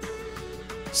them.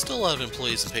 Still a lot of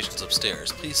employees and patients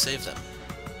upstairs. Please save them.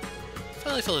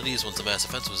 Finally felt at ease once the mass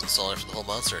defense was installed after the whole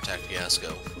monster attack fiasco.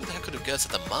 Who the heck could have guessed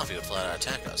that the Mafia would flat out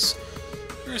attack us?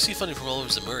 We receive funding from all over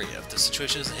Zemuria. If this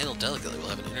situation isn't handled delicately, we'll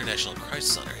have an international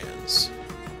crisis on our hands.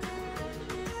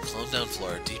 Calm down,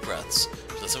 Flora. Deep breaths.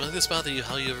 Does something like this bother you?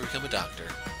 How you ever become a doctor?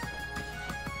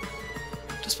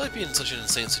 Despite being in such an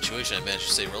insane situation, I managed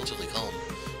to stay relatively calm.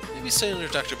 Maybe staying under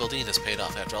Dr. Baldine has paid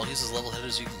off. After all, he's as level-headed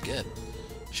as you can get.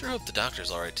 Sure hope the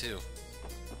doctor's alright too.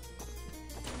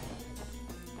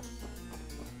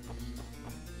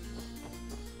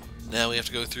 Now we have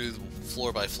to go through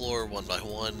floor by floor, one by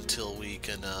one, till we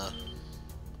can,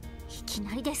 いき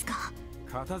なりですか。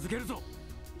片付けるぞ。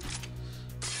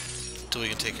 till we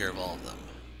can take care of all of them.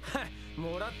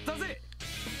 もらったぜ。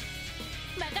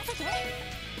任せて。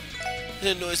 It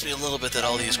annoys me a little bit that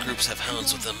all these groups have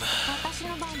hounds with them. 私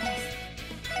の番です。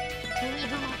海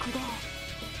雲駆動。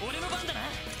俺の番だな。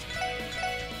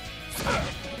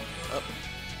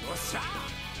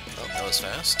 Oh, that was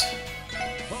fast.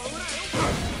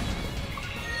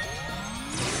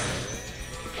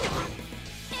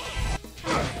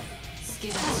 助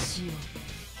出ししよう。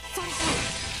それそれ。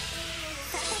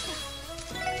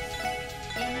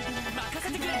任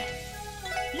せてくれ。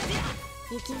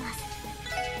行きます。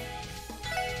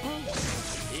行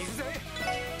くぜ。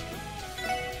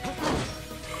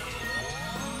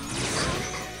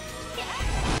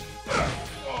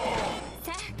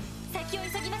 さあ、先を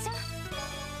急ぎましょう。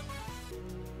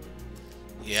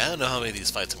 Yeah, I don't know how many of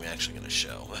these fights I'm actually going to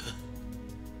show.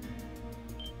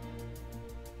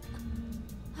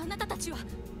 あなたたちは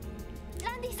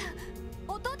ランディさん、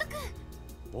弟く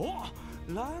ん。お、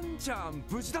ランちゃん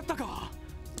無事だったか。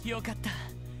よかった。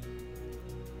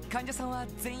患者さんは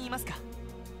全員いますか？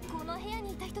この部屋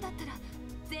にいた人だったら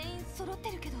全員揃って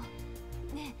るけど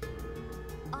ねえ、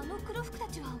あの黒服た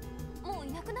ちはもう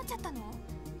いなくなっちゃったの？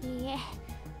いいえ、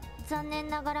残念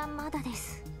ながらまだで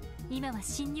す。今は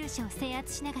侵入者を制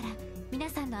圧しながら皆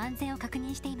さんの安全を確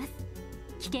認しています。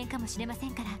危険かもしれませ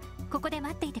んからここで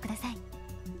待っていてください。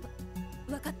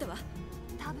分かったわ。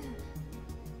多分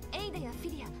エイダやフ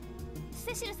ィリア、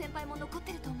セシル先輩も残っ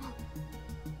てると思う。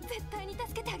絶対に助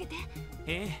けてあげて。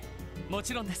ええ、も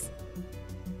ちろんです。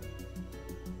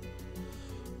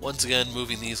 Once again,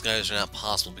 moving these guys are not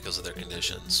possible because of their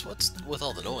conditions. What's with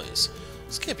all the noise?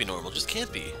 This can't be normal, just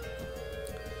can't be.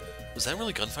 Was that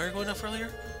really gunfire going off earlier?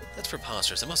 That's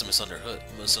preposterous. I must have I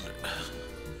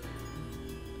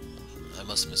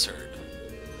must have misheard.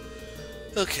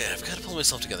 Okay, I've got to pull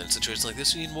myself together. In situations like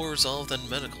this, you need more resolve than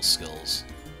medical skills.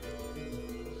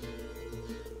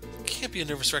 Can't be a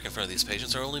nervous wreck in front of these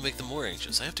patients, or I'll only make them more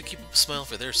anxious. I have to keep a smile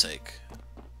for their sake.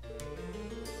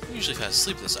 I'm usually fast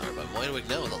asleep this hour, but I'm wide awake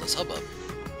now with all this hubbub.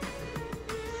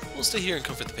 We'll stay here and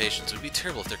comfort the patients. It would be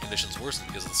terrible if their conditions worsened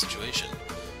because of the situation.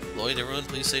 Lloyd, everyone,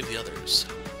 please save the others.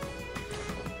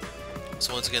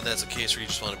 So once again, that's a case where you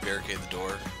just want to barricade the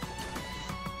door.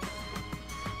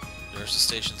 Nurse's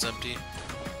station's empty.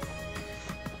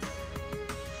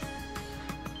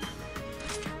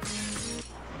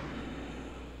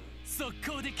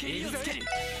 Yeah,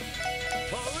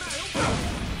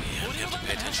 we have to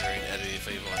pay attention during editing if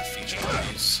I want to feature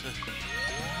these.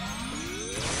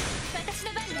 私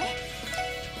の番ね。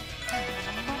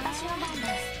私の番です。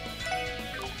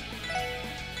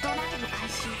ドライブ開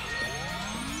始。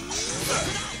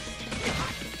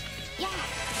や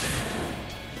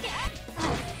あ。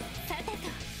さてと。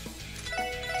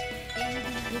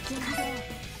行きます。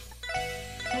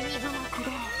海雲駆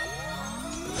動。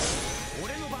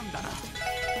俺の番だな。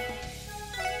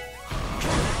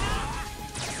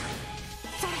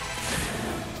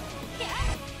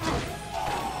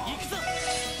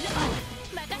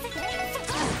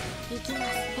 行きます。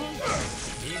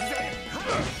行くぜ。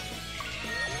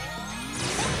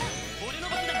俺の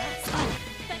番だな。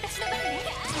私の番ね。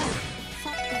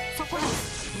さて、そこで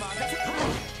す。任せ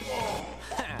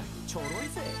ちょろい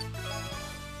ぜ。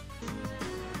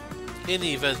 In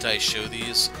the event I show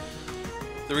these,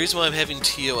 the reason why I'm having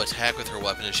Tio attack with her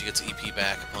weapon is she gets EP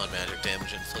back upon magic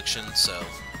damage infliction, so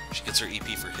she gets her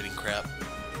EP for hitting crap.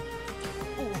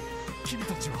 お、君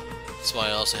たちは。 That's why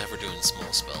I also have her doing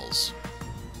small spells.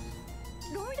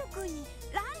 ロイド君に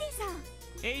ランディさん。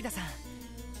エイダさん、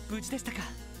無事でしたか？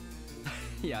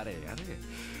やれやれ。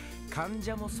患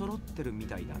者も揃ってるみ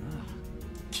たいだな。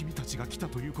君たちが来た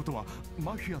ということは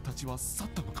マフィアたちは去っ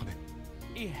たのかね？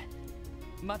いえ、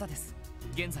まだです。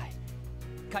現在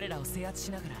彼らを制圧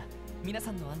しながら皆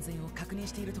さんの安全を確認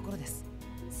しているところです。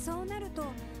そうなると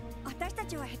私た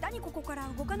ちは下手にここから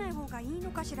動かない方がいい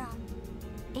のかしら？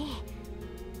ええ、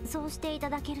そうしていた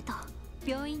だけると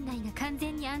病院内が完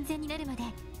全に安全になるまで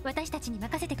私たちに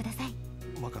任せてください。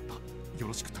分かった。よ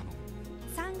ろしく頼む。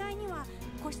3階には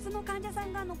個室の患者さ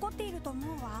んが残っていると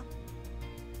思うわ。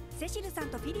セシルさん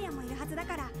とフィリアもいるはずだ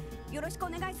からよろしくお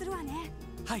願いするわね。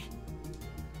はい。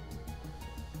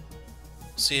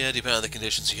 So yeah, depending on the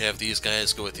conditions you have, these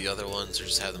guys go with the other ones, or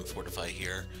just have them fortify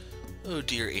here. Oh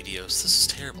dear, Adios, this is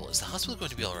terrible. Is the hospital going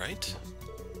to be alright?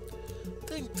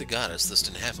 Thank the goddess this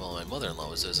didn't happen while my mother-in-law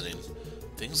was visiting.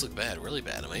 Things look bad, really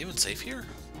bad. Am I even safe here?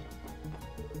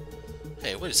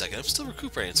 Hey, wait a second, I'm still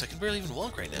recuperating, so I can barely even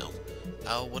walk right now.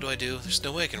 Ow, what do I do? There's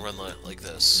no way I can run like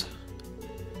this.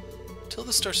 Until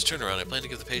this starts to turn around, I plan to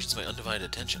give the patients my undivided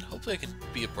attention. Hopefully I can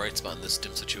be a bright spot in this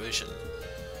dim situation.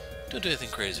 Don't do anything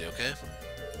crazy, okay?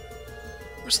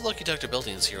 We're so lucky Dr.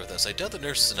 Belding's here with us. I doubt the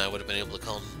nurses and I would have been able to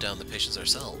calm down the patients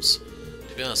ourselves.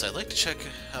 To be honest, I'd like to check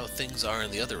how things are in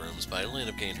the other rooms, but I'd only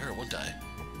end up getting hurt, wouldn't I?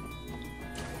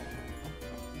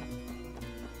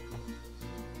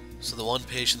 So the one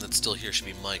patient that's still here should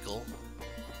be Michael.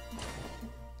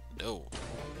 No.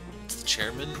 It's the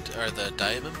chairman, or the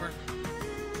diet member?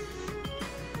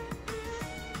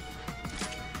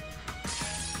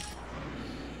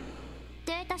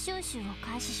 Data 収集を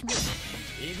開始します。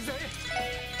行くぜ。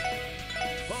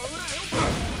ほらよ。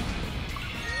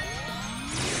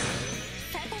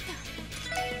さてと。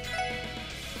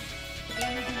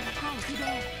山際起動。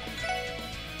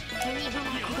ユニボア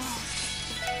起動。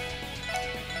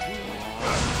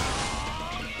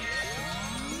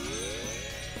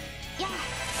やあ。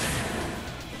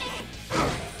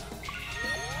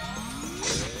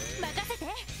任せて。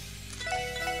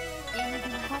山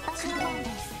際、私の番で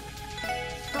す。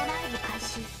ドライブ開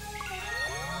始。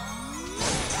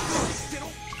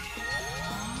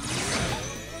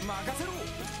任せろ。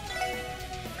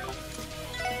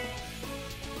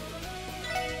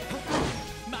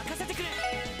任せてくれ。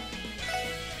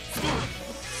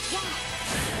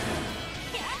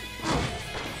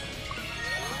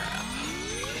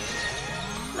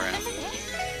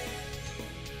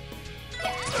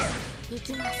行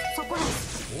きます。そこで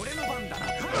す。俺の番だな。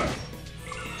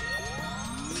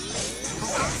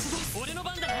俺の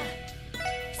番だな。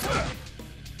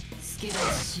助出し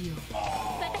しよう。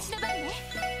私の番ね。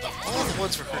All the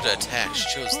ones for her to attack, she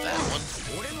chose that one.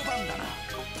 俺の番だな。よ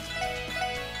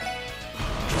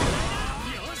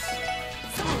し。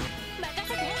任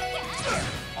せて。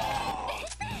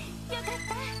よかっ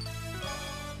た。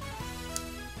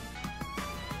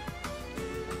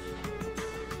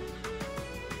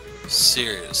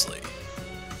Seriously.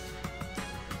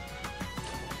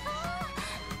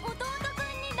 弟くん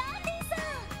にランディさん。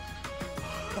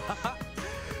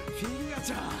フィギュア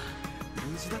ちゃん、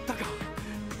無事だったか。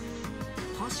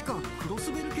確かクロ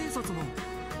スベル警察の。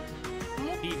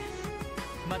いいえ、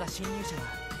まだ侵入者は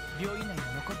病院内に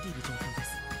残っている状況で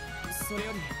す。それ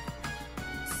より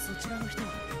そちらの人は。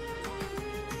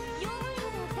用務員の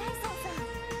ダイソン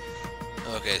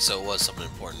さん。 Okay, so it was something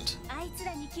important. あいつ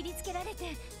らに切りつけられ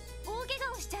て大怪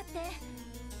我をしちゃって。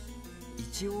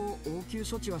一応応急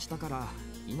処置はしたから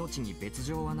命に別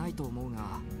状はないと思う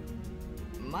が、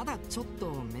まだちょっ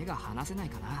と目が離せない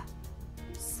かな。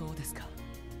そうですか。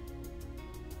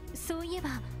そういえ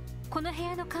ばこの部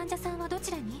屋の患者さんはど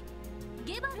ちらに？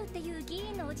ゲバルっていう議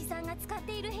員のおじさんが使っ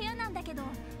ている部屋なんだけど、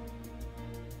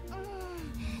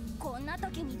こんな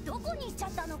時にどこに行っちゃ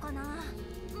ったのかな。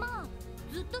まあ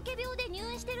ずっと仮病で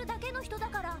入院してるだけの人だ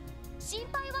から心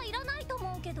配はいらないと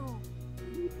思うけど。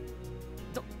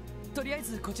とりあえ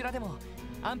ずこちらでも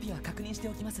安否は確認して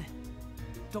おきます。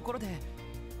ところで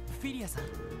フィリアさん、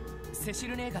セシ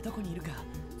ル姉がどこにいるか。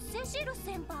セシル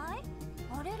先輩？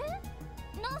あれれ？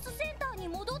ナースセンターに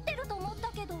戻ってると思っ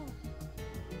たけど。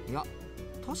いや、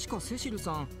確かセシル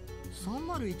さん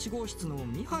301号室の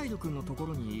ミハイル君のとこ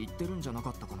ろに行ってるんじゃな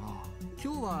かったかな。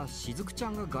今日はしずくちゃ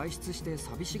んが外出して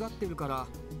寂しがってるから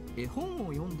絵本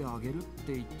を読んであげるっ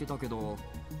て言ってたけど。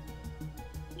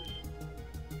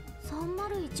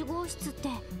301号室って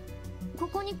こ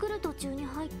こに来る途中に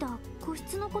入った個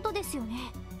室のことですよね。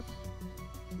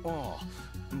ああ、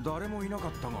誰もいなか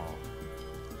ったが。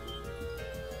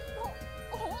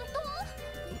本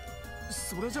当？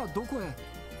それじゃあどこへ？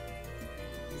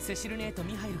セシル姉と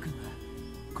ミハイル君は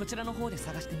こちらの方で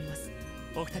探してみます。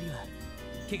お二人は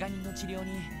怪我人の治療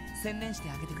に専念して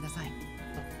あげてください。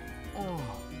ああ、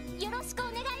よろしくお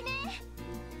願いね。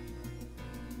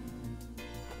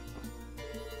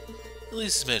At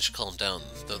least he's managed to calm down,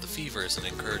 though the fever isn't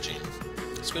encouraging.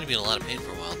 He's going to be in a lot of pain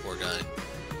for a while, poor guy.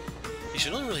 He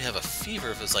should only really have a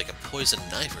fever if it's like a poison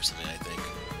knife or something, I think.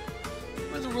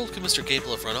 Where in the world could Mr.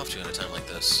 Gable have run off to at a time like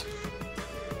this?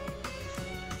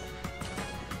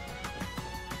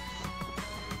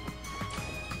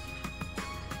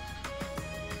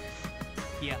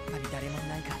 やっぱり誰もい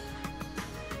ないか。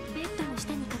ベッドの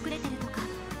下に隠れてるとか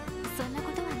そんな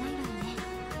ことはないわよね。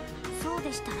そう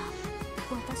でしたら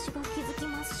私が気づき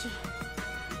ますし。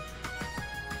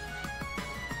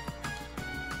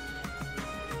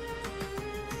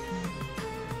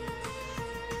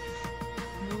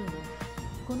どうやら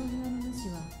この部屋の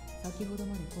主は先ほど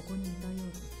までここにいたようで、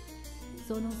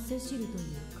そのセシルという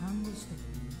看護師とい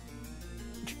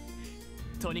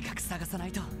うとにかく探さな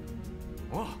いと。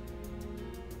おう。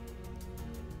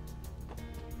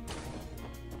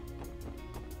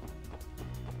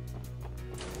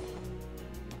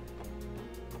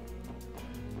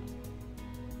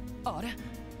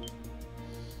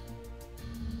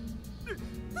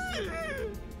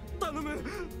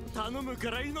頼む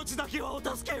から命だけはお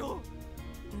助けを。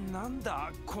なん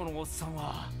だこのおっさん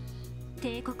は。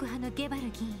帝国派のゲバル議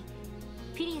員、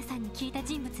フィリアさんに聞いた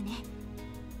人物ね。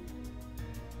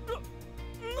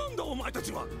なんだお前た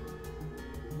ちは。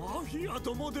マフィア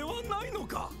どもではないの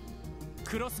か。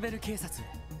クロスベル警察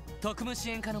特務支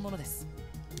援課の者です。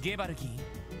ゲバル議員、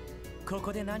こ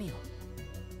こで何を。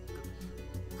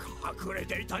隠れ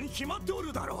ていたに決まってお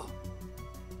るだろ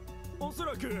う。おそ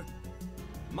らく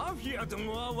マフィアど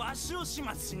もはわしを始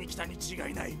末しに来たに違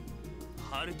いない。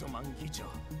ハルトマン議長、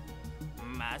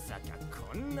まさか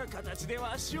こんな形で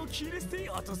わしを切り捨て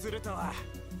ようとするとは。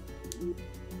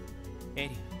エ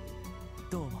リュ、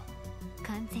どう思う。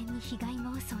完全に被害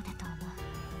妄想だと思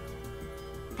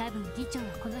う。多分議長は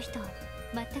この人を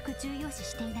全く重要視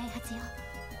していないはずよ。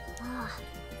ああ、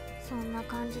そんな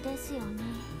感じですよね。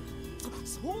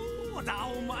そうだ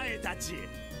お前たち、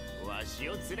わし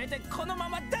を連れてこのま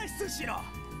ま脱出しろ。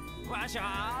わし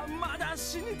はまだ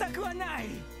死にたくはない。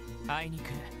あいにく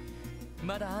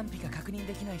まだ安否が確認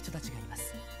できない人たちがいま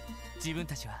す。自分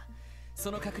たちは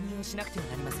その確認をしなくては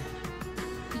なりません。一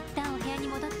旦お部屋に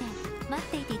戻って待っ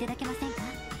ていていただけませんか。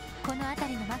この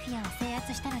辺りのマフィアを制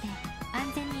圧したので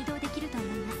安全に移動できると思い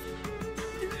ます。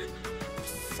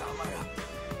貴様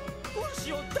ら、わ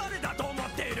しを誰だと思っ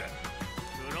ている。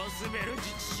クロスベル自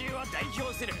治州を代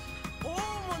表する大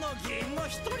物議員の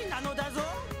一人なのだぞ。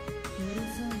うる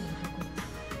さい男。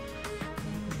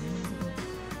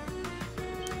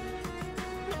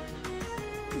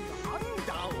なん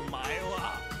だお前は。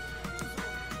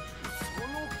そ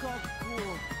の格好、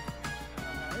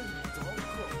どこ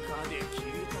かで聞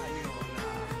いたよ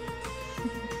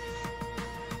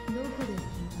どこで聞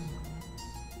いたのか。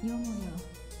よもや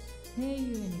兵ゆ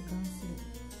えに関する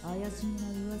怪しげな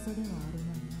噂ではあるま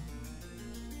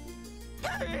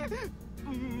い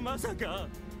な。まさか。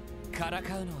から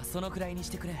かうのはそのくらいにし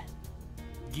てくれ。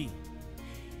議員、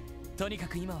とにか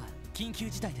く今は緊急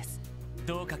事態です。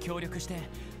どうか協力して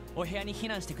お部屋に避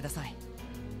難してください。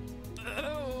分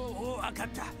かっ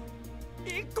た。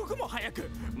一刻も早く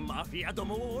マフィアど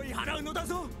もを追い払うのだ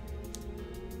ぞ。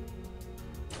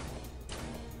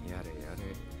やれや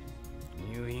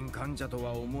れ、入院患者と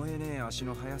は思えねえ足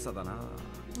の速さだな。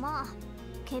まあ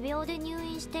仮病で入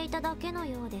院していただけの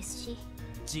ようですし。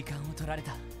時間を取られ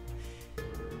た。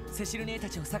セシル姉た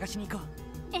ちを探しに行こ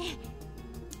う。ええ。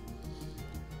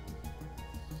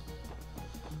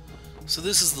So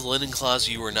this is the linen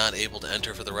closet you were not able to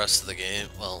enter for the rest of the game.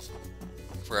 Well,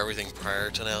 for everything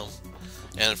prior to now.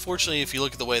 And unfortunately, if you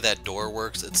look at the way that door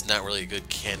works, it's not really a good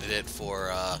candidate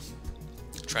for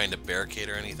trying to barricade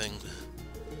or anything.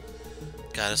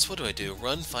 Goddess, what do I do?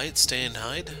 Run, fight, stay, and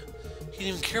hide? He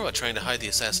didn't even care about trying to hide the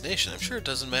assassination. I'm sure it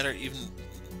doesn't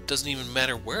even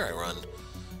matter where I run.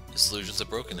 His illusions have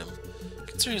broken him.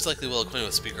 Considering he's likely well acquainted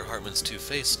with Speaker Hartman's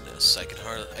two-facedness, I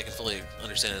can fully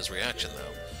understand his reaction,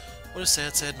 though. What a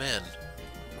sad, sad man.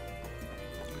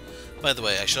 By the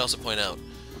way, I should also point out,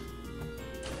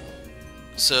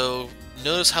 so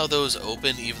notice how those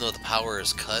open even though the power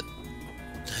is cut?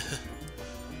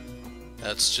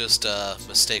 That's just a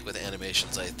mistake with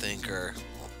animations, I think, or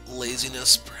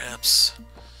laziness, perhaps.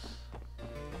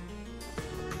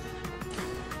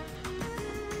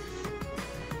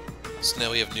 So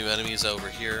now we have new enemies over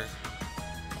here.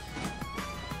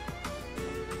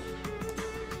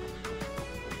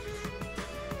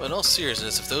 But in all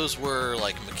seriousness, if those were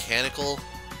like mechanical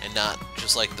and not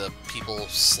just like the people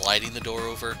sliding the door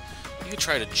over, you could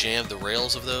try to jam the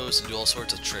rails of those and do all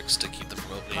sorts of tricks to keep them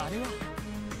from opening.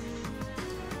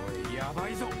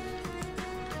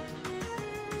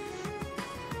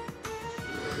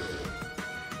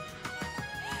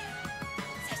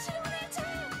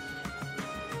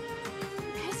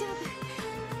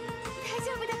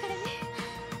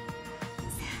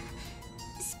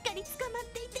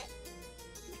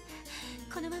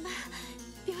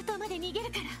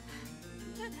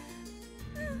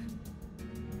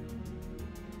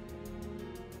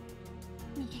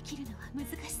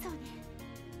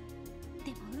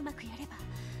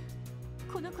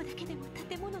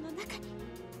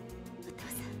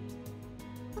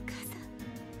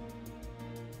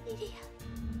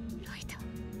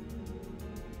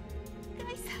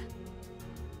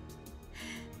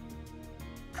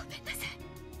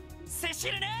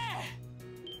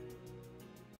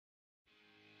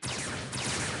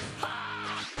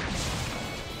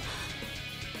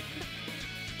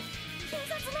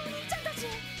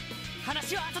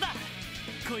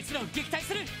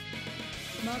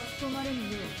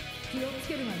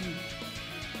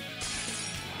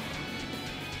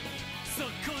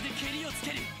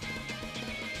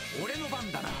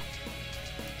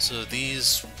 So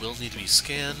these will need to be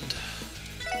scanned.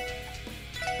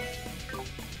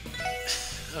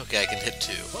 Okay, I can hit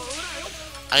 2.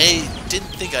 I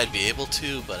didn't think I'd be able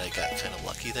to, but I got kind of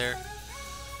lucky there.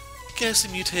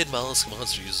 Ghastly mutated mollusk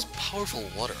monster uses powerful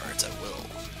water arts at will.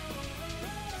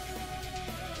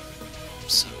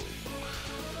 So...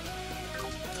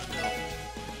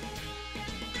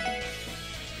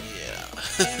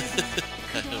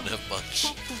 I don't have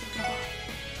much.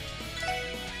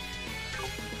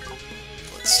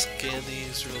 Let's scan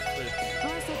these real quick.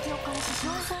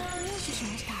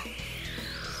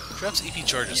 Drops EP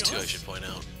charges too, I should point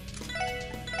out.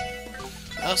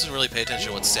 I also didn't really pay attention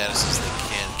to what statuses they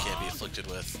can't be afflicted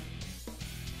with.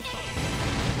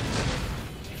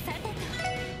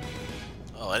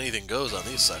 Oh, anything goes on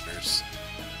these suckers.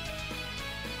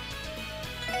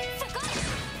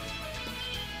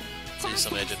 Please,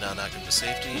 somebody did not knock him to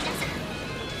safety.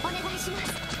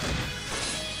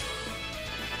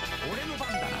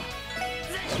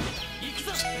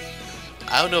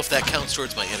 I don't know if that counts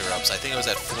towards my interrupts. I think I was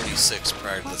at 46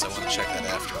 prior to this. I want to check that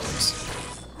afterwards.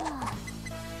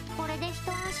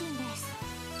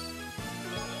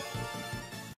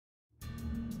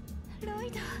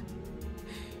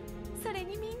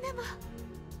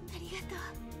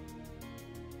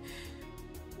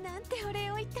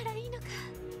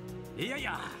いやい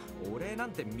や、お礼な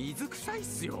んて水臭いっ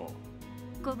すよ。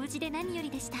ご無事で何よ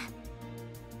りでした。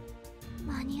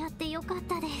間に合ってよかっ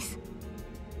たです。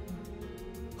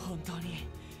本当に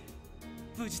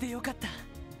無事でよかった。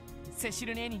セシ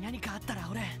ル姉に何かあったら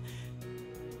俺、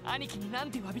兄貴にな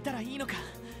んて詫びたらいいのか。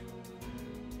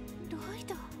ロイ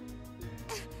ド。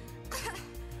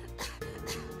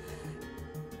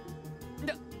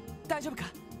大丈夫か？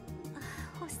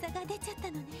発作が出ちゃった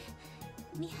のね。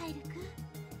ミハイル君、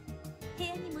部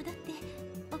屋に戻って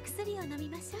お薬を飲み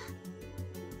ましょう。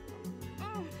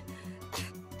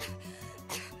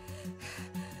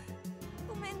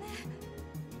ごめんね、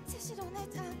セシルお姉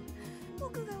ちゃん。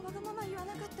僕がわがまま言わ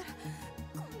なかったら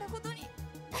こんなことに。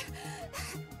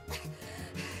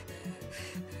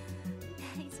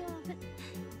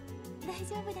大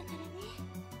丈夫だからね。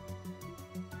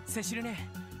セシル姉、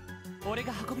俺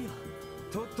が運ぶよ。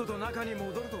とっとと中に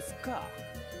戻るとすっか。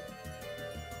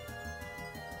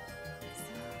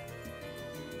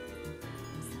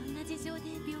そんな事情で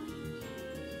病院に。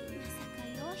まさか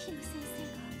陽姫先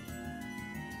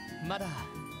生が。まだ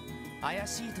怪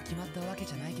しいと決まったわけ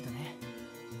じゃないけどね。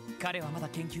彼はまだ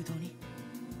研究棟に。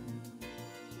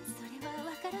それは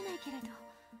わからないけれど、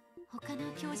他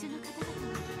の教授の方々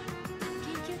は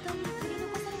研究棟に取り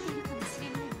残されているかもしれ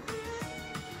ないわ。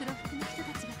黒服の人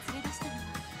たちが連れ出したのは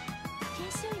研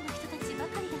修医の人たちば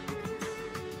かりだったか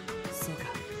ら。そうか。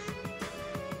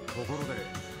ところで、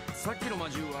さっきの魔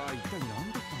獣は一体何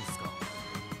だったんですか？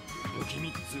不気味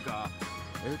っつうか、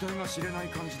得体が知れない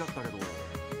感じだったけど。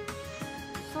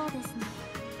そうですね。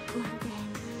まるで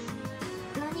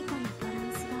何かにバラン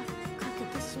スが欠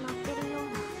けてしまってるよう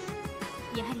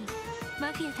な。やはりマ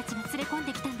フィアたちが連れ込ん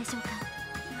できたんでしょうか。わ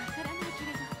からないけ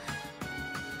れど、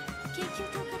研究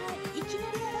棟からいきなり現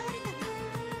れたの。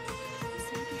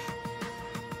それで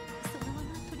そのま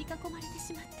ま取り囲まれて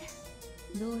しまって。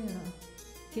どうやら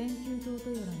研究棟と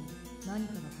やらに何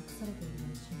かが隠されている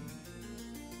らしい。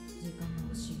時間が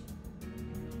欲しい。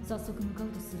早速向かう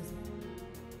とするぞ。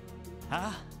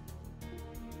あ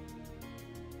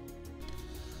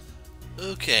あ。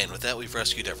Okay, and with that we've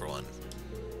rescued everyone.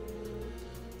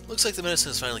 Looks like the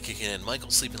medicine is finally kicking in.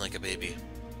 Michael's sleeping like a baby.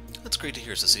 That's great to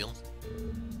hear, Cecile.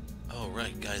 Oh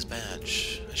right, guy's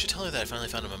badge. I should tell her that I finally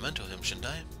found a memento of him, shouldn't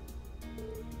I?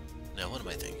 Now what am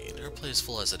I thinking? Her plate is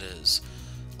full as it is.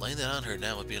 Laying that on her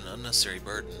now would be an unnecessary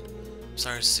burden.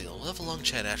 Sorry, Cecile. We'll have a long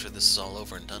chat after this is all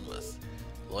over and done with.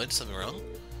 Lloyd, something wrong?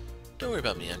 Don't worry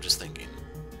about me, I'm just thinking.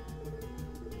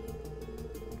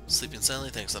 Sleeping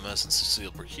silently thanks to the medicine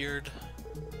Cecile procured.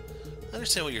 I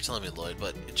understand what you're telling me, Lloyd,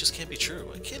 but it just can't be true.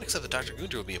 I can't accept that Dr.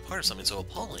 Gunter would be a part of something so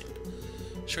appalling.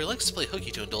 Sure, he likes to play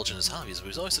hooky to indulge in his hobbies, but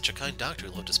he's always such a kind doctor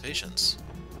who loved his patients.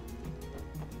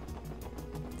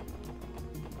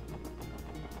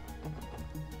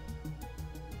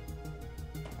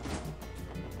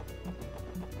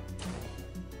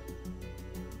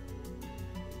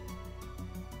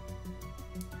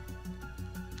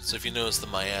 So if you notice the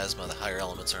miasma, the higher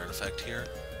elements are in effect here.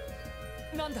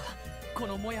 なんだこ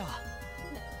のもやは。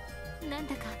なん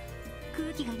だか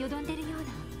空気がよどんでるような。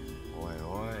おい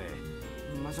おい、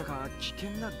まさか危険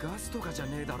なガスとかじゃ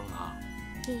ねえだろうな。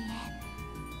いい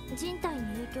え、人体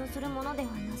に影響するもので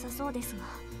はなさそうですが、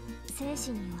精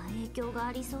神には影響が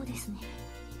ありそうですね。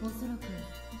おそらく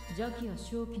邪気や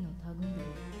正気の類で。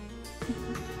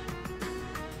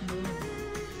ど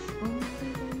う思って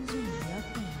いた以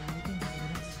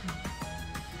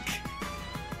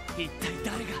一体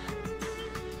誰が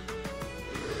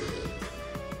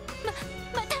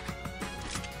また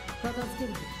片付け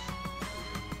るぞ。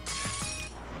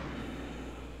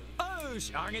よ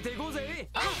し、上げていこうぜ。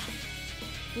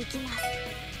行きます。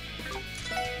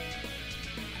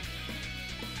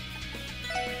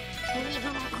海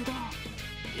雲駆動。行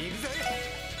くぜ。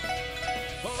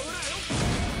ほらよ。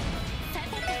さて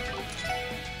と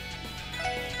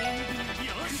M 雲駆動。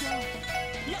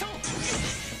やっと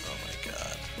Oh my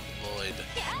god. Lloyd.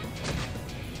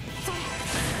 それ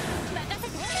任せ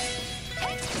て。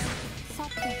さ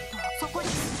てとそこで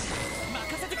す。任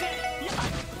せてくれ。やっ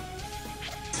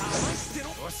合わせてろ。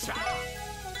おっしゃ。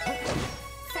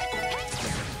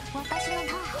私のタ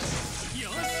ーン。よ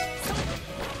し、そ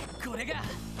うこれが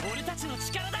俺たちの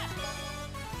力だ。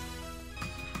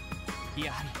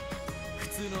やはり普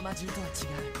通の魔獣とは違う。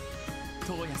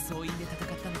塔や総員で戦っ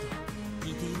たのと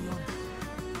似ているような。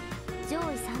上位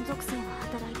3属性は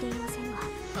働いていませんが、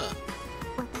 Huh.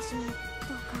 私に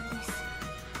同感です。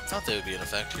 Thought they would be in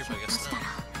effect here, ひょ but I っと guess したら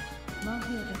not. マ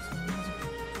フィアたちと同じく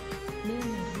例のル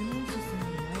ノーシスに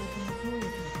魔力が供与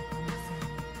された可能性。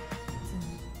つま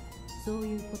りそうい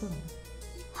うことだな。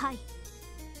はい。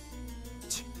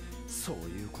そう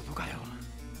いうことかよ。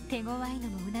手強いの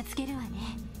もうなずけるわ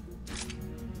ね。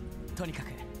とにかく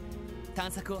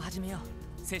探索を始めよう。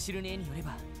セシル姉によれ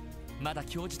ばまだ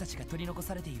教授たちが取り残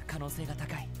されている可能性が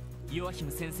高い。ヨアヒ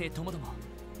ム先生ともども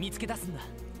見つけ出すんだ。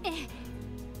ええ、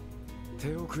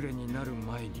手遅れになる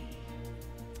前に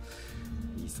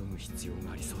急ぐ必要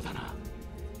がありそうだな。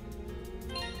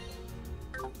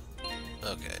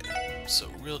 Okay, so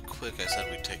real quick, I said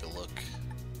we'd take a look.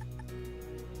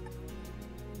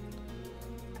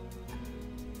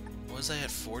 Was I at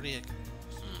 40?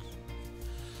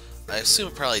 I assume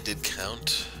it probably did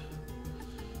count.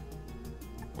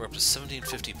 We're up to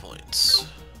 1750 points.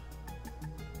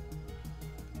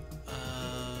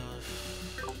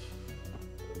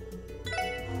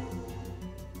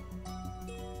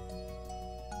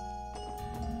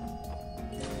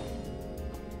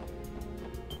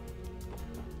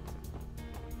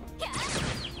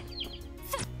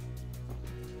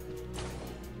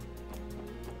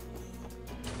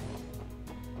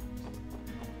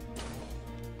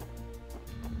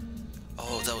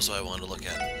 Oh, that was what I wanted to look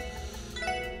at.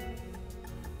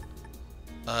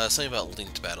 Something about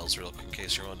linked battles, real quick, in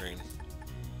case you're wondering.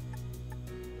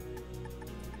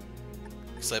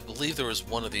 Because I believe there was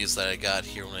one of these that I got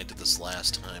here when I did this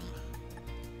last time.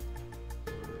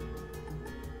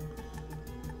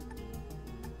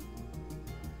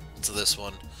 To this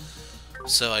one.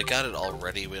 So I got it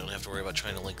already, we don't have to worry about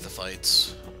trying to link the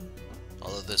fights.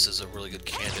 Although this is a really good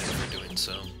candidate for doing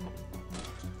so.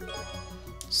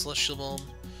 Celestial Balm.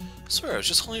 I swear, I was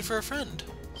just calling for a friend.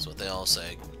 That's what they all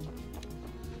say.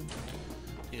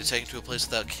 Need to take him to a place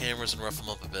without cameras and rough him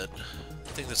up a bit. I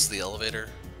think this is the elevator.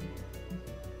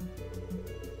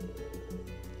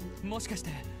 もしかし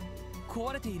て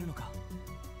壊れているのか。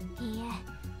いい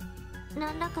え、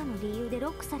何らかの理由でロ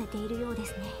ックされているようで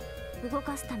すね。動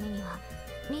かすためには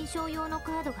認証用の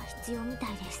カードが必要みた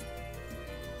いです。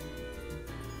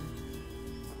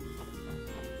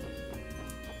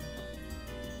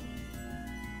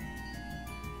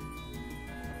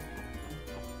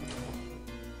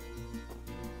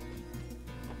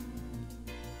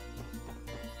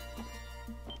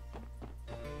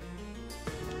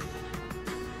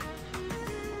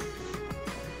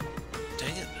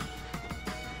Dang it.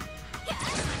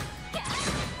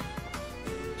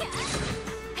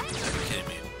 Are you kidding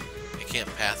me? You can't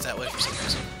path that way for some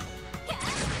reason.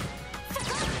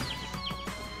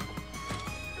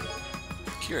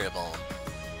 Curia Balm.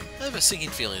 I have a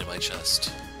sinking feeling in my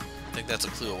chest. I think that's a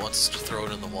clue. It wants us to throw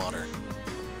it in the water.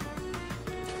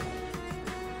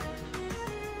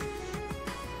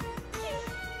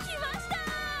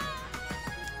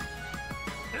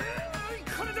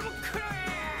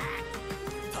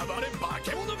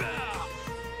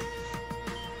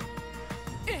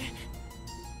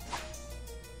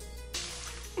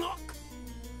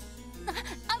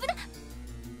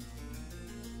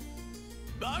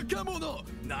 Bakamono!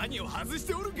 何を外し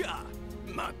ておるか。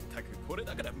まったくこれ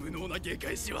だから無能な警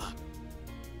戒士は。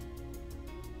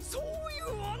そうい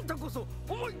うあんたこそ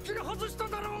思いっきり外した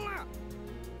だろうが。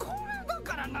これだ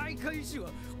から内科医師は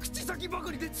口先ば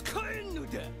かりで使えんのだ。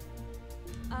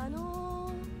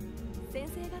先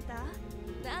生方、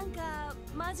なんか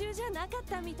魔獣じゃなかっ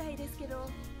たみたいですけど。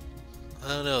I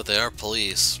don't know, they are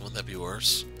police. Wouldn't that be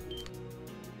worse?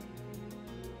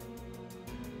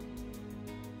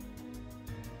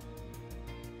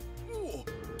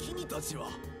 君たちは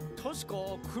確か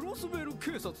クロスベル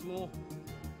警察の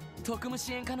特務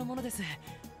支援課のものです。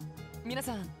皆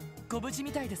さんご無事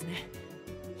みたいですね。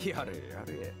やれや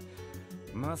れ、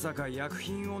まさか薬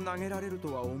品を投げられる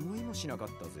とは思いもしなかっ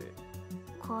たぜ。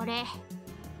これ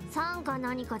酸か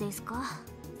何かですか？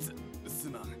す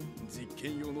まん、実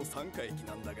験用の酸化液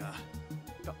なんだが。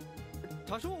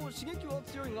多少刺激は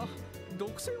強いが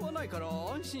毒性はないから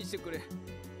安心してくれ。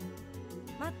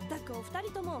まったくお二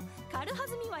人とも軽は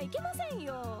ずみはいけません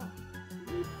よ。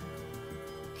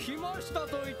来ました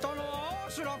と言ったのはア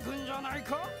ーシュラ君じゃない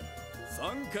か。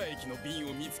酸化液の瓶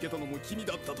を見つけたのも君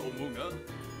だったと思うが。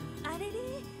あれれ、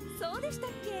そうでしたっ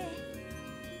け。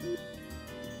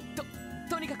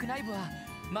とにかく内部は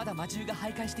まだ魔獣が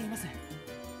徘徊しています。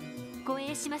護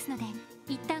衛しますので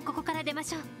一旦ここから出ま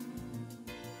しょ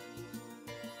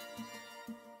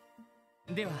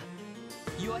う。では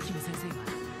ヨアヒム先生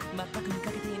は全く見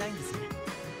かけていないんですね。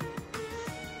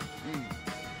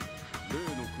例の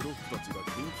黒服たちが研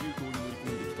究棟に乗り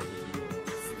込んできた時には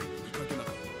すでに見かけな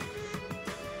かった。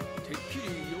てっきり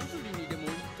夜釣りにでも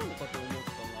行ったのかと思っ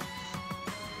たが。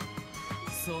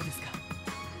そうですか。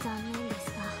残念です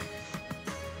が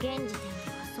現時点で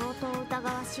は相当疑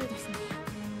わしいですね。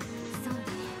そうね。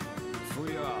そう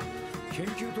いや研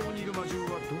究棟にいる魔獣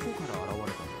はどこから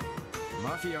現れたの？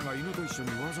マフィアが犬と一緒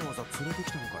にわざわざ連れて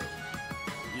きたのかよ。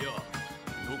いや、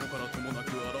どこからともなく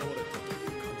現れたという感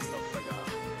じだったが、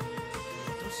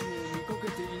私も見か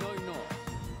けていない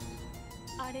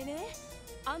な。あれね、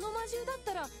あの魔獣だっ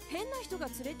たら変な人が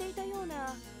連れていたよう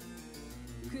な。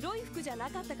黒い服じゃな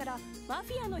かったからマ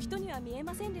フィアの人には見え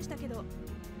ませんでしたけど。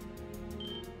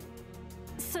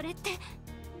それって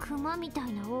クマみた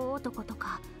いな大男と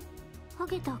かハ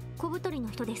ゲた小太りの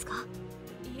人ですか？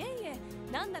いえいえ、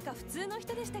なんだか普通の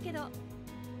人でしたけど、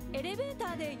エレベー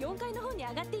ターで4階の方に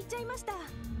上がっていっちゃいました。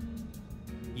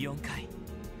4階、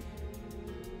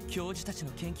教授たち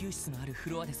の研究室のあるフ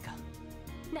ロアですか？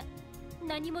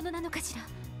何者なのかしら。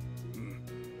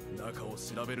中を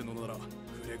調べるのならく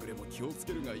れぐれも気をつ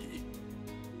けるがいい。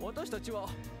私たちは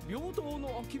病棟の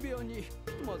空き部屋に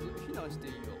まず避難して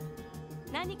いよ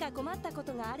う。何か困ったこ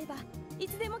とがあればい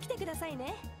つでも来てください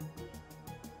ね。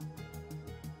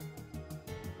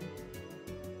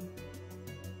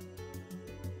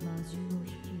魔獣を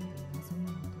率いる謎の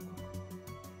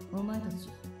男、お前たち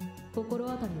心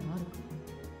当たりはあるか？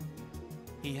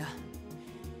いや、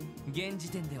現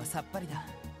時点ではさっぱりだ。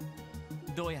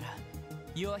どうやら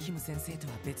ヨアヒム先生と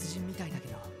は別人みたいだけ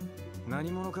ど。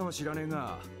何者かは知らねえ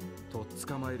がとっ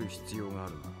捕まえる必要があ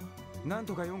るな。なん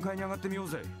とか4階に上がってみよう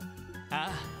ぜ。あ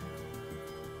あ。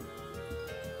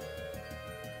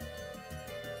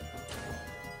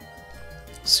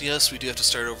So yes, we do have to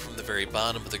start over from the very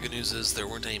bottom, but the good news is there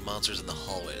weren't any monsters in the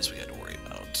hallways we had to worry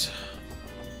about.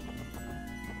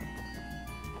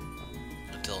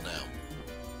 Until now.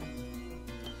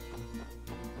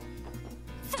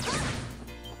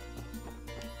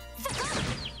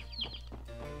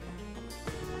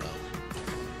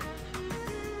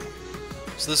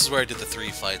 So this is where I did the 3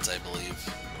 fights, I believe,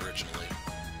 originally.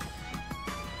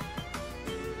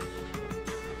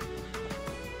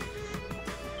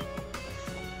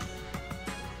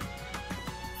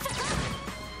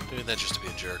 Doing that just to be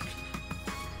a jerk.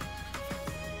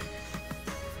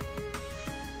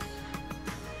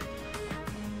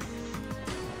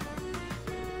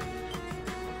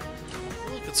 I'm a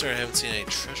little concerned I haven't seen any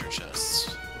treasure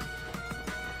chests.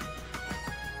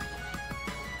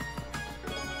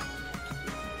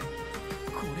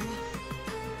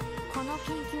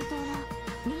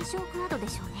 カードで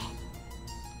しょう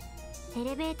ね。エ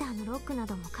レベーターのロックな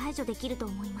ども解除できると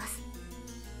思います。よ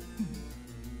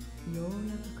うやく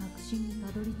確信に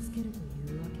たどり着けると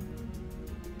いうわ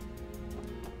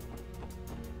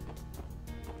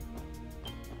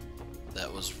けだ。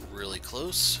 That was really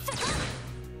close.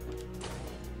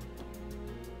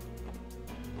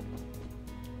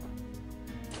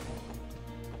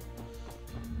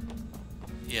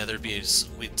 Yeah, there'd be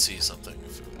we'd see something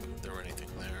if there were anything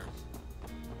there.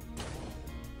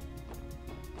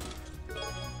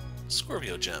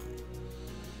 Scorpio gem.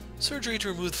 Surgery to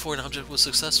remove the foreign object was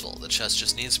successful. The chest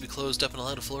just needs to be closed up and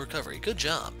allowed a full recovery. Good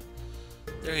job.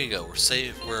 There you go. We're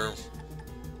safe. We're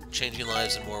changing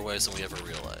lives in more ways than we ever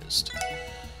realized.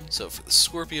 So for the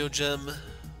Scorpio gem,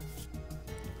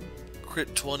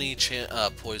 crit 20,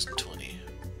 poison 20.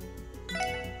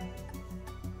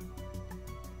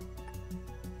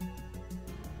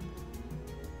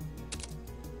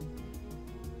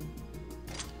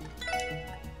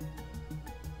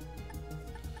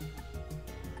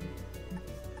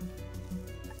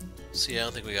 See, I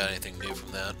don't think we got anything new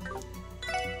from that.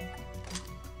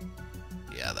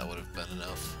 Yeah, that would have been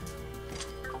enough.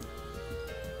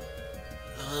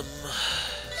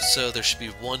 So there should be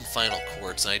one final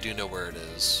quartz, and I do know where it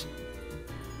is.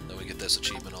 we get this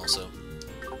achievement also.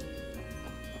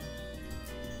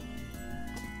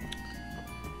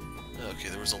 Okay,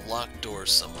 there was a locked door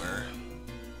somewhere.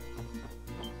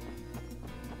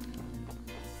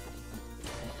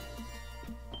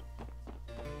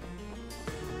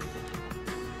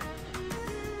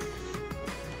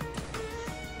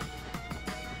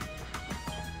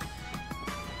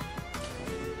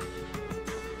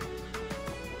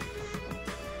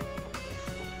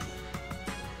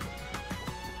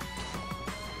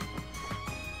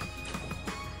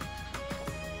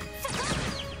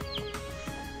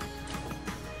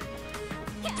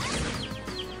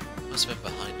 Must have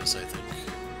been behind us, I think.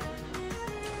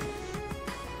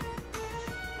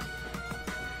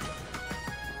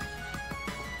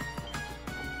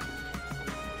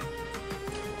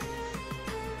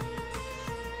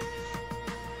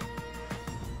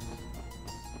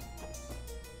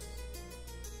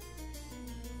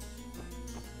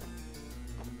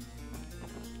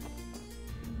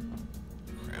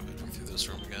 Crap, I went through this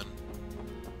room again.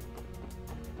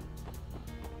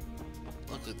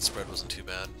 Luckily the spread wasn't too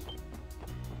bad.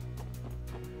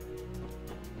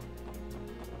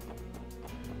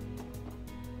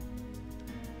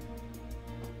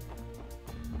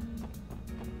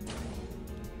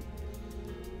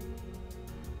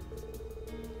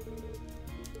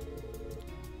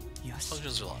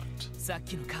 Functions are locked. さっ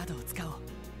きのカードを使おう。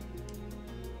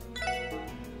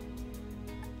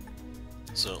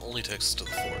 So it only takes us to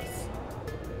the 4th.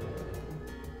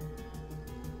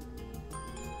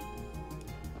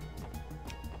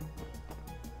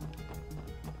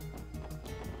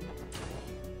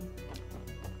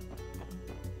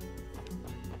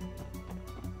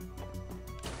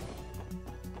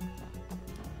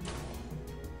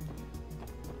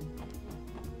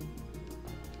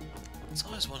 It's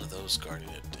always one of those guarding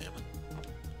it, damn it.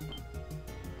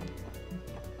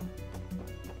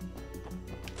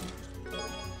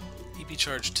 EP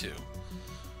charge 2.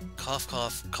 Cough,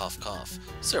 cough, cough, cough.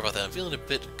 Sorry about that, I'm feeling a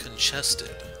bit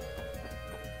congested.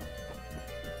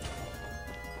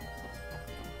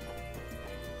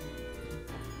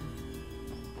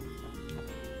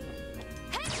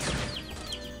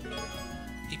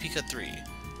 EP cut 3.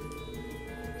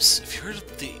 If you heard of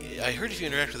I heard if you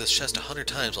interact with this chest 100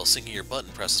 times while syncing your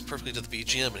button presses perfectly to the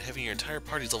BGM and having your entire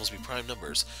party's levels be prime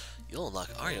numbers, you'll unlock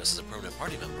Arios as a permanent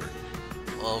party member.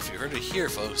 Well, if you heard it here,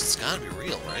 folks, it's gotta be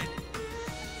real, right?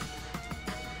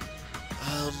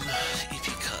 EP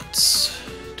cuts.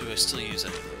 Do I still use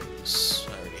any of those?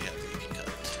 I already have the EP cut.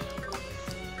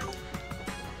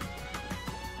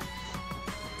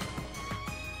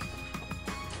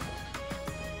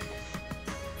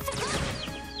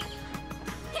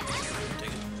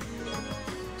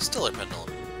 Stellar Pendulum.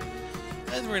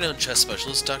 And the renowned chess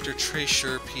specialist, Dr. Trey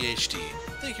Shure, PhD.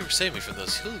 Thank you for saving me from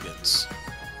those hooligans.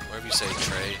 Whatever you say,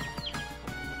 Trey.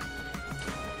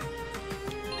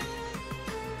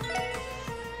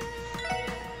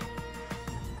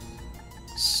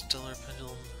 Stellar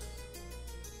Pendulum.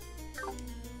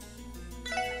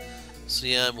 So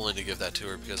yeah, I'm willing to give that to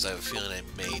her because I have a feeling I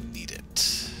may need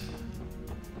it.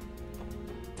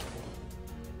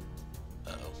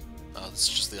 Uh-oh. Oh, it's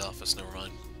just the office, never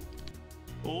mind.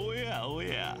おやお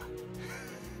や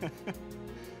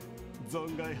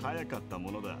存外早かった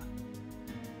ものだ。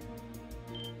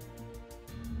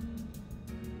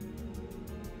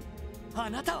あ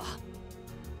なたは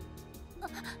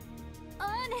ア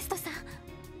ーネストさん。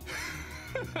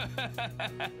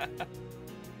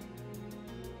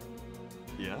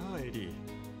やあエリ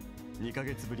ー、2ヶ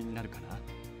月ぶりになるかな。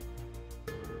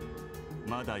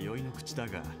まだ酔いの口だ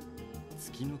が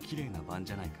月の綺麗な晩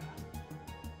じゃないか。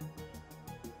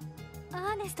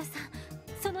アーネストさん、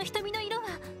その瞳の色は。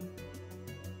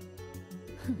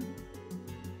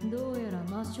どうやら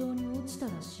魔性に落ちた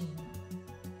らしいな。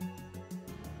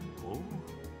おお、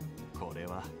これ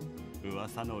は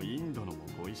噂のインドのも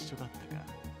ご一緒だったか。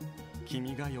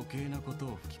君が余計なこと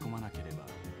を吹き込まなければ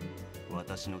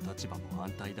私の立場も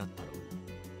反対だったろう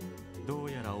に、ど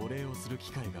うやらお礼をする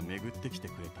機会が巡ってきて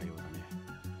くれたようだね。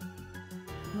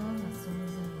我が存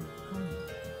在は神だ。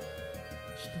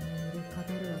人の身で語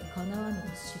るはかなわぬで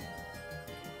しょう。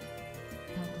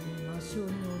たとえ魔性に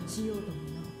落ちようとも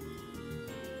な。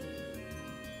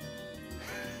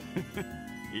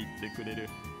言ってくれる。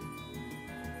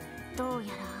どうや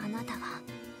らあなたが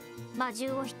魔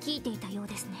獣を率いていたよう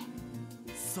ですね。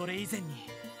それ以前に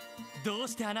どう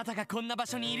してあなたがこんな場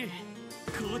所にいる、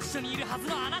拘置所にいるはず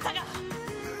のあなたが拘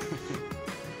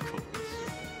置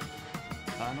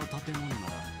所、あの建物な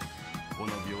らこ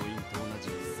の病院と同じ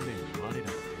くすでに我らの手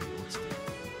に落ちている。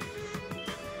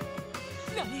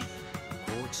何？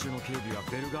拘置シュの警備は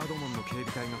ベルガード門の警備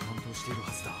隊が担当している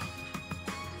はずだ。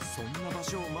そんな場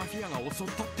所をマフィアが襲っ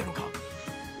たってのか。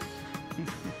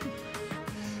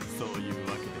そういう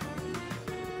わけでも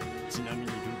ない。ちなみに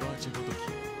ルバーチェごとき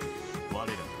我ら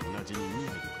と同じに見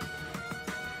ないのか。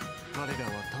彼ら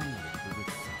は単なる不物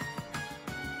さ。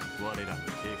我らの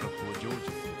計画を成就す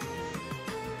るた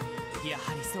めに。や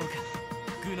はりそうか。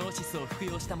グノーシスを服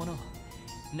用したものを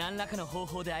何らかの方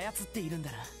法で操っているん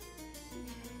だな。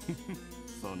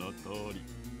その通り。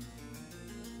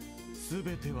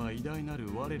全ては偉大な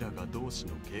る我らが同志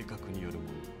の計画によるも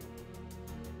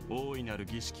の。大いなる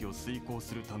儀式を遂行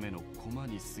するための駒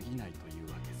に過ぎないとい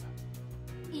うわけさ。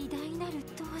偉大なる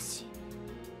同志。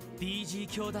 BG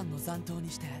教団の残党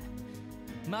にして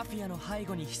マフィアの背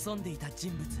後に潜んでいた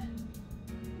人物、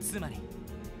つまり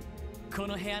こ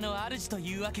の部屋の主と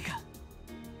いうわけか。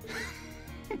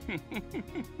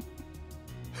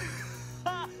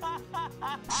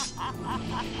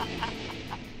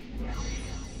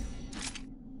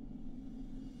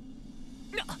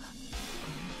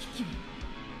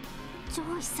上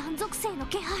位三属性の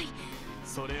気配。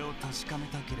それを確かめ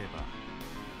たければ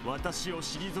私を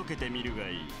退けてみるが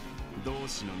いい。同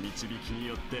志の導きに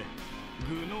よって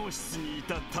グノーシスに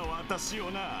至った私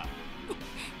をな。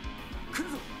来る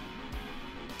ぞ。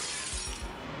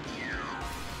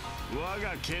我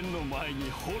が剣の前に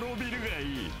滅びるが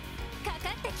いい。か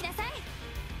かってきなさい。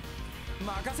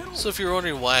 So if you're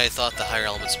wondering why I thought the higher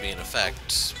elements would be in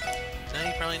effect, now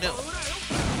you probably know.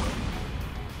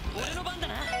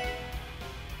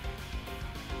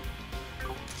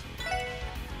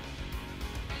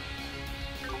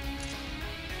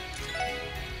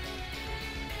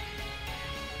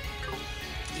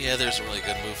 Yeah, there's a really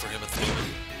good move for him at the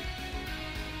moment.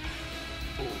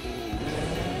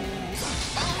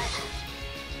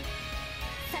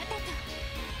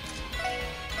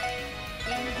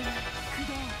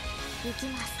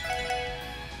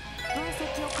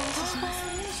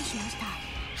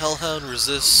 Hellhound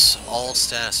resists all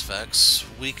status effects,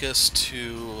 weakest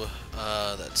to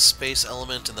that space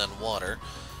element and then water.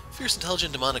 Fierce,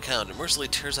 intelligent, demonic hound. It mercilessly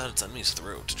tears out its enemy's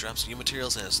throat, drops new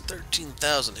materials, and has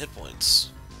 13,000 hit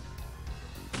points.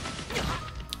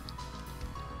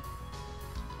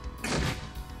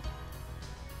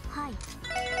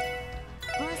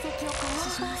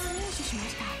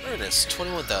 Ernest,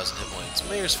 21,000 hit points.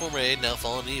 Mayor's former aide, now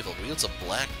fallen to evil, wields a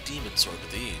black demon sword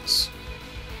with ease.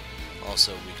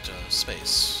 Also weak to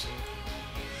space.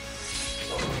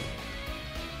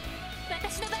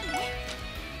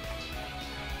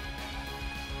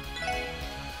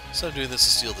 So I'm doing this to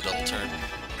steal the double turn.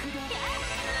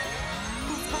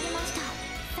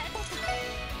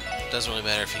 Doesn't really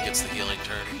matter if he gets the healing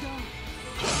turn.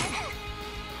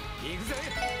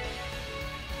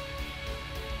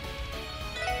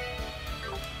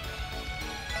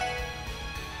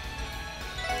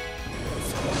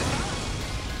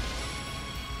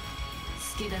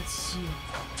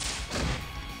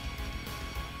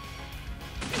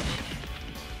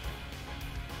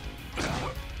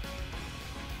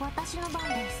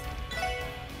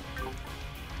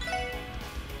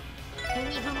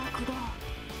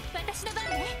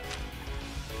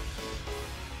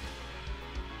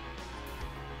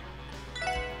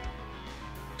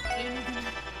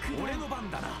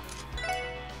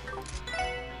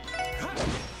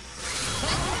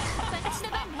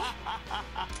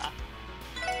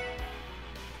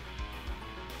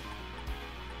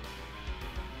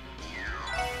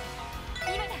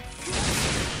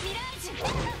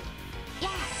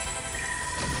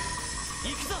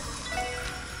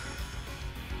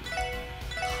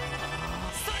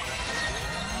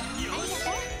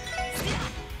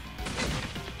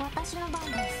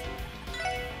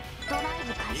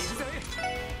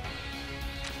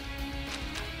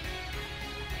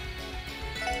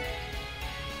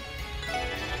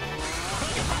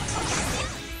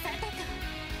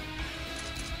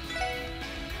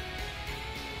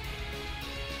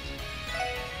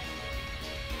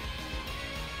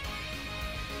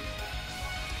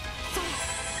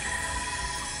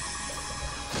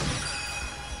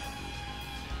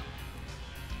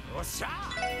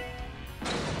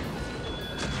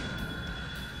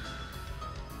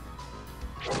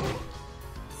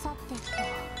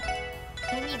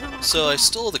 So I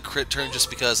stole the crit turn just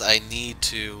because I need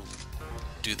to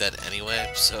do that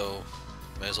anyway, so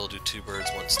might as well do two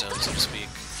birds, one stone, so to speak.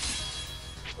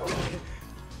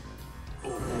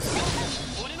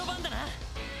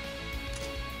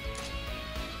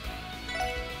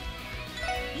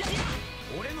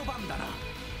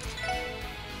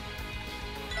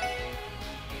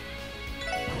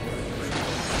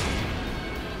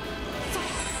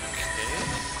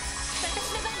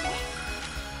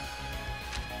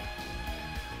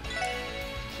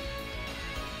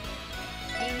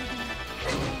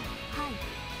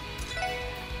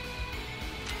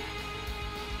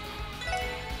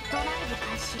 ブ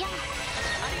開始や。あ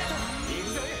りがとう。行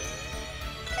くぜ。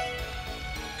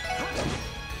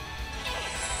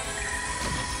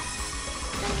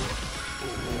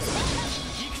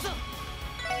行くぞ。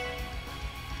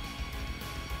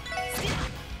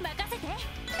任せて。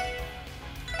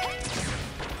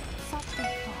さてと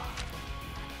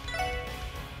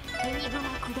エニグマ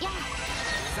クリア。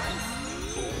さ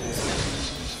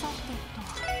てと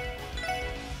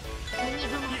エニ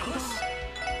グマクリア。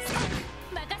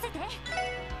任せて。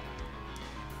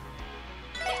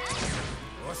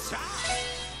おっしゃ。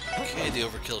 Okay, the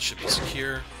overkill should be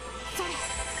secure.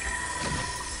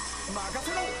 任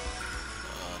せろ。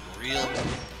Unreal.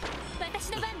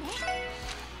 私の番ね。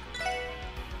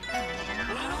俺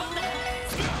の番だ。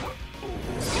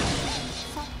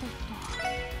さて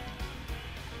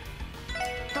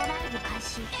とドライブ開始。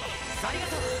ありがと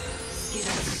う。好きだ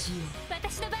しよ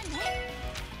私の番ね。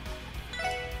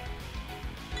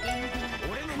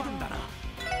俺の番だな。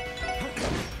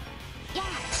や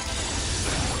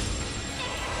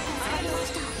ありまし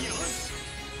た。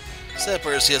 So that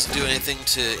burst, he doesn't do anything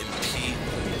to impede.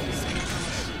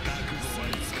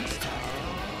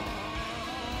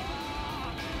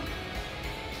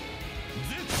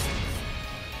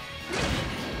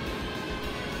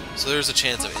 So there's a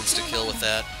chance of insta-kill with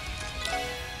that.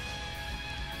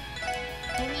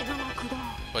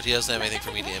 But he doesn't have anything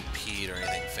for me to impede or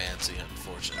anything fancy,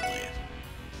 unfortunately.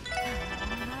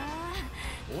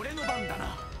 俺の番だな。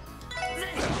あ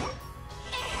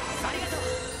りがとう。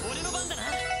俺の番だな。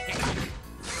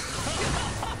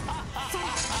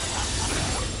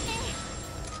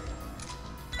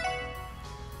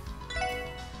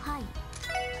はい。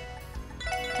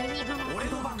俺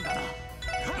の番だな。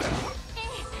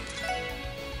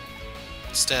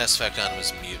 Status effect on him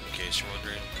is mute, in case you're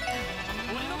wondering.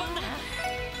 俺の番だな。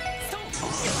ストーン。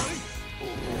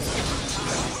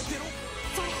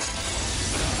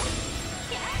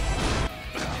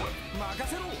任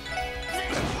せろ。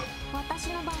私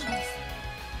の番です。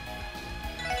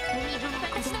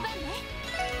私の番ね。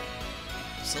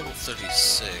 It's level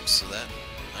 36, so that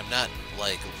I'm not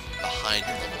like behind in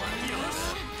level or anything like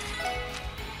that.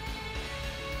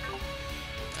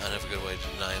 I don't have a good way to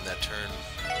deny him that turn.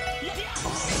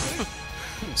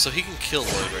 So he can kill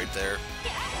Lloyd right there.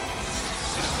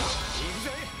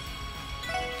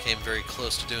 Came very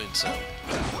close to doing so.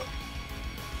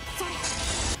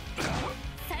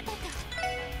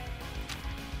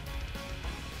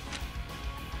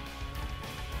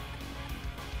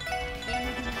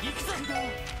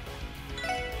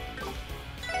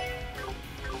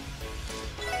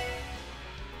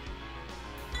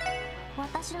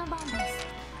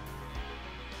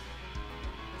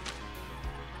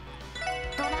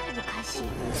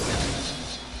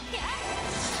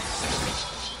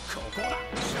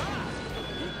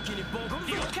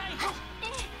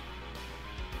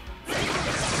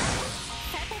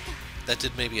 That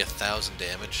did maybe 1,000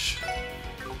 damage.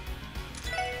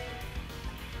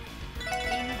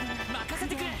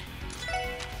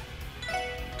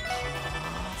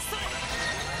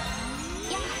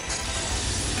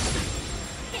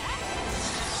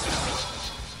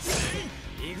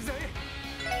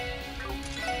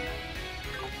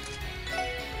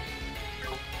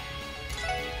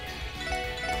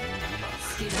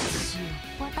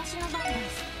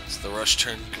 So the rush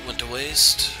turn went to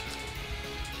waste.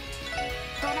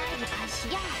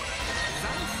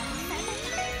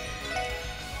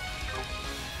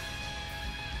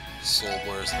 Soul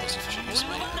Boar is the most efficient use of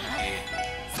my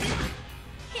MP.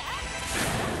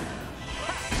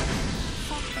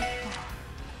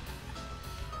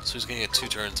 So he's gonna get 2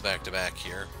 turns back to back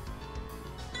here.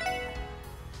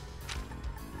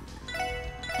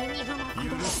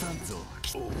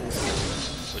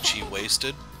 Which he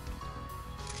wasted.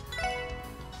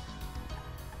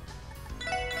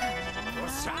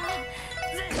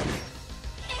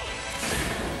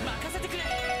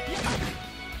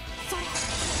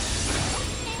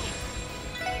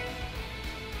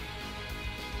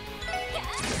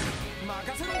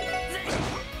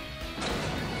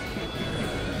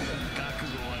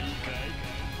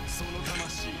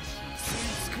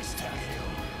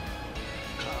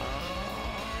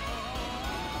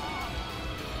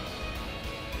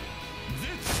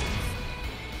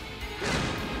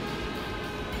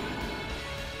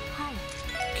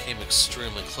 Came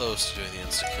extremely close to doing the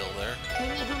insta-kill there.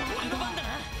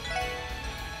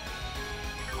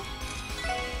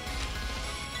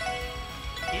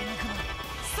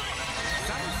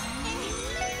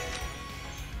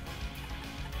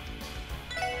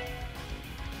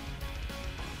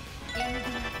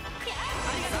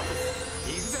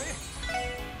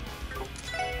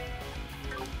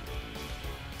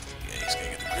 Yeah, he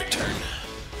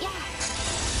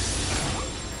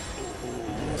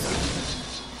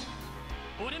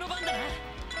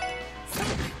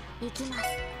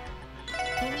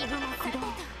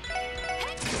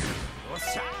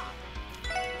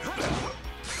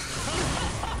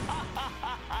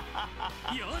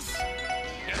よし。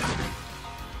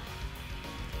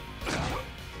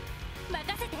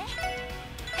任せて。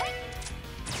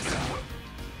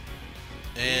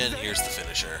 And here's the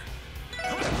finisher.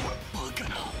 バカ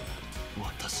な、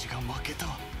私が負け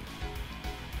た。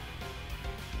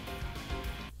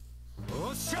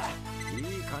おっしゃ、いい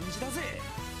感じだぜ。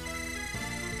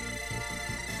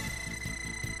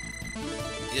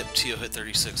 Yep, Tio hit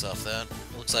 36 off that.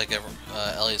 Looks like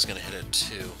Ellie's gonna hit it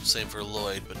too. Same for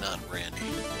Lloyd, but not Randy.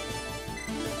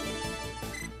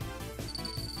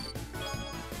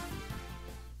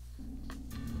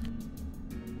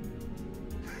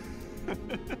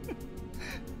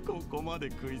 ここまで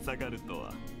食い下がると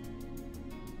は。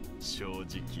正直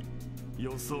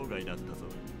予想外だったぞ。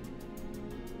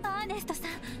アーネストさ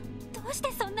ん、どうし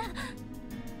てそんな。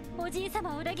おじい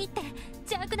様を裏切って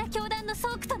邪悪な教団の倉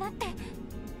庫となって、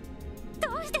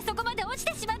どうしてそこまで落ち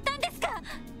てしまったんですか。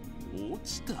落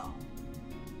ちた？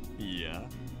いや、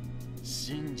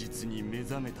真実に目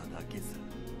覚めただけさ。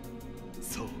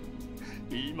そう、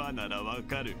今ならわ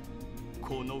かる。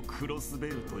このクロスベ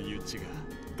ルという血が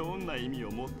どんな意味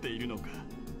を持っているのか、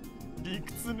理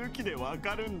屈抜きでわ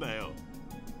かるんだよ。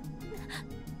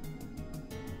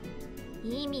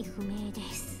意味不明で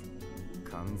す。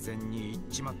完全に言っ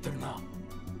ちまってるな。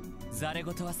ザレ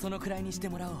事はそのくらいにして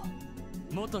もらおう。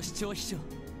元市長秘書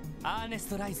アーネス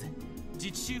ト・ライズ、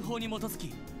自治州法に基づ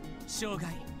き傷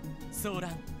害、騒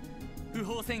乱、不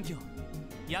法占拠、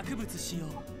薬物使用、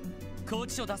拘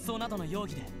置所脱走などの容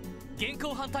疑で現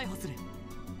行犯逮捕する。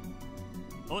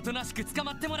おとなしく捕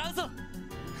まってもらうぞ。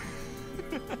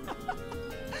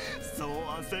そう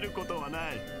焦ることは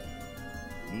ない。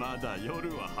まだ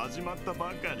夜は始まった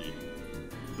ばかり。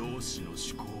同志の思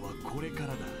考はこれから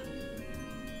だ。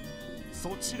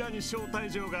そちらに招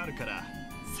待状があるから、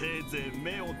せいぜい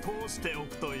目を通してお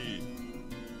くといい。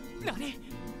何？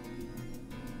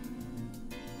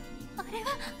あれは。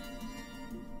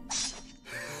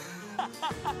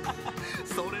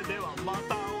それではま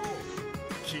た会おう。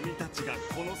君たちが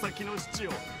この先の死地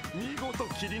を見事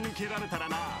切り抜けられたら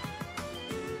な。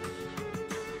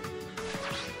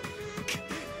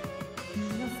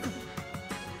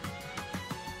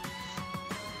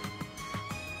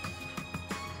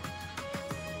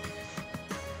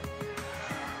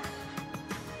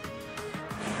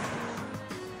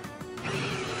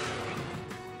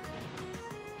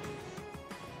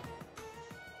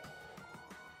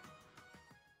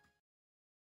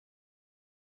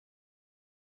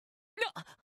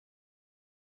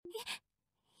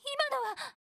今のは。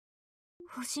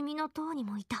星見の塔に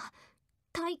もいた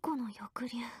太古の翼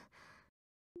竜。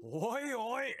おい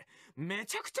おい、め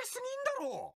ちゃくちゃすぎん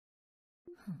だろ。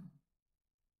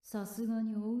さすが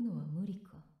に追うのは無理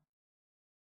か。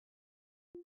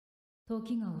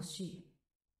時が惜しい。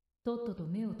とっとと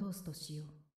目を通すとしよう。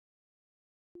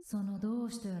そのど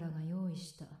うしたやらが用意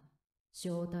した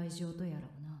招待状とやら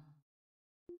をな。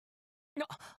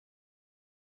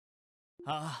あ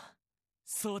あ、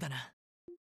そうだな。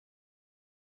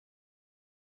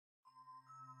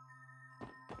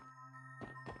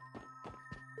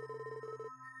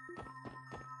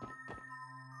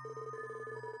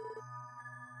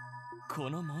こ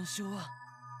の紋章は。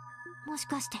もし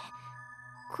かして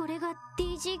これが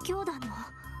DG 教団の。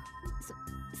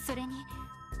それに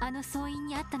あの総員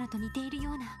にあったのと似ている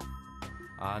ような。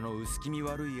あの薄気味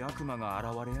悪い悪魔が現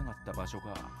れやがった場所か。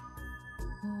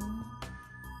ほう、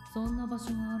そんな場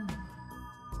所があるのか。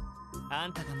あ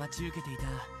んたが待ち受けていた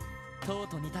塔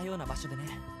と似たような場所で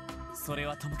ね。それ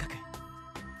はともかく。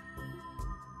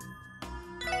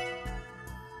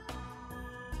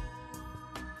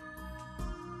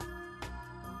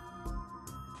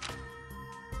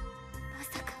ま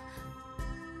さか。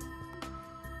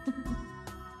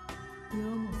世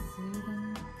も末だな。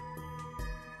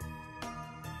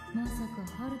まさか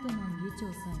ハルトマン議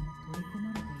長さえも取り込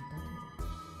まれていた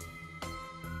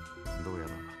とは。どうや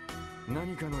ら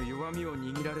何かの弱みを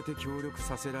握られて協力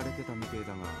させられてたみてえだ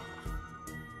が、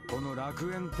この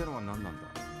楽園ってのは何なんだ。わ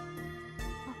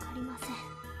かりません。ひょ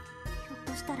っ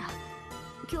としたら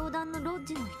教団のロッ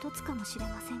ジの一つかもしれ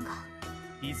ませんが。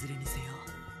いずれにせよ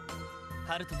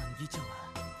ハルトマン議長は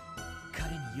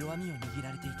彼に弱みを握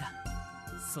られていた。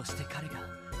そして彼が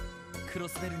クロ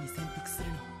スベルに潜伏する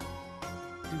のを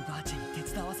ルバーチェに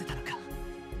手伝わせたのか。許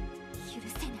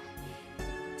せない。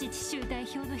自治州代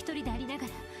表の一人でありなが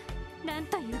ら、なん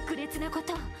という苦烈なこ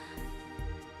とを。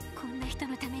こんな人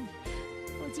のために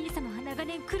おじい様は長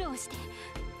年苦労して、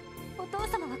お父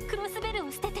様はクロスベル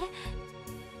を捨てて。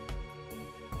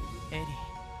エリ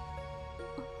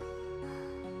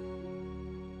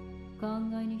考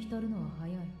えに浸るのは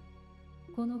早い。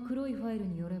この黒いファイル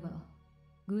によれば、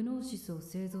グノーシスを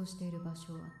製造している場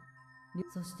所は、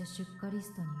そして出荷リ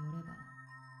ストによれば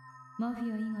マフ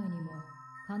ィア以外にも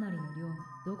かなりの量が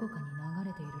どこかに流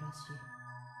れているらしい。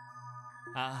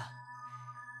ああ、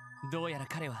どうやら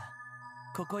彼は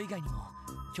ここ以外にも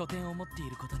拠点を持ってい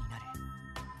ることになる。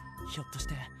ひょっとし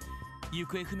て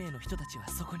行方不明の人たちは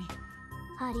そこに。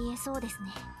ありえそうです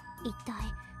ね。一体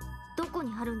どこ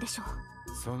にあるんでしょう。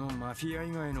そのマフィア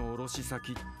以外の卸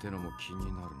先ってのも気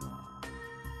になるな。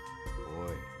おい、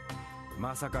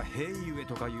まさかヘイユエ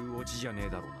とかいうオチじゃねえ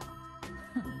だろう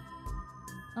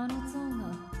な。あのツォ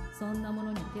がそんなも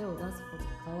のに手を出すほど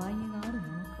可愛げがあるも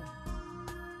のか。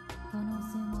可能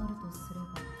性があるとすれば、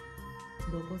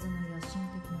どこぞの野心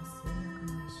的な制約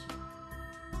ないし、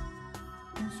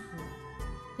もしくは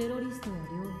テロリストや傭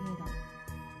兵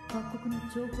団、各国の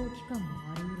諜報機関も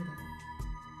あり得るだ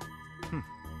ろう。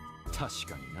確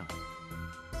かにな。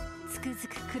つくづ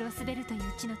くクロスベルという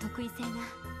血の得意性が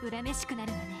恨めしくな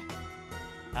るわね。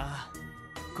ああ、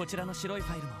こちらの白い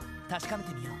ファイルも確かめ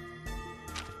てみよう。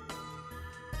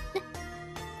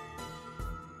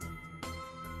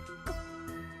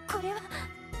これは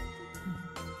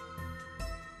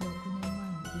6年前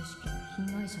の儀式の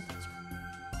被害者たちか。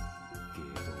ゲ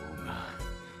ドウが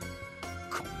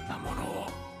こんなものを。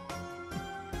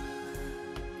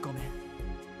ごめん、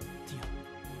ティ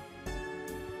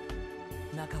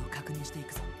オ。中を確認してい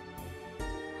くぞ。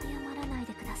謝らない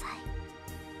でください。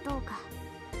どうか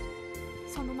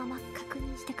そのまま確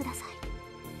認してください。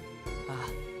ああ。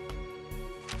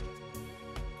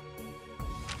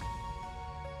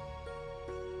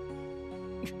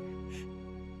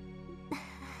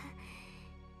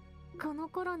この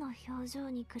頃の表情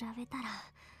に比べたら。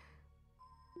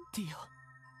ティオ。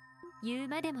言う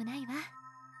までもないわ。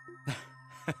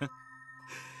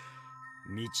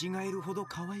見違えるほど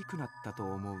可愛くなったと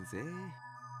思うぜ。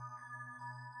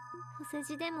お世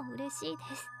辞でも嬉しいで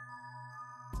す。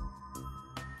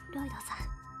ロイドさん、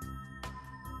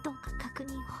どうか確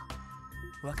認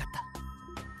を。わかった。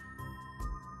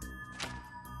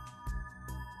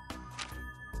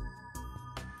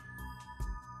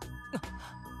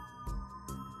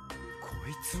こ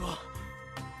いつは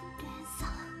レンさん。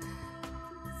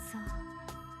そ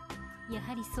う、や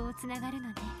はりそうつながるの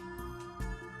ね。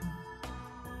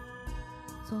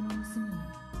その娘に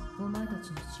お前た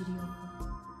ちの知り合いか。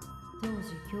当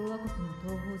時共和国の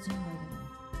東方人外でも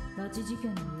拉致事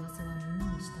件の噂は耳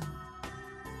にしたの。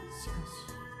しか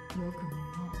しよくもま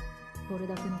あこれ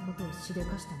だけのことをしで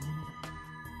かしたものだ。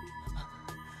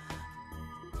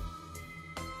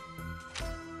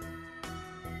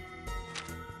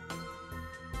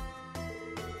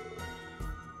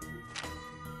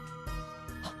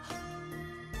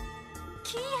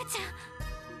キーヤちゃん。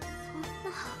そんな。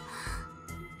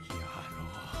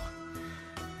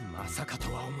まさか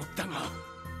とは思ったが。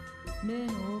例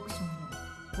のオークションで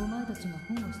お前たちが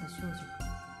保護した少女か。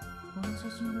この写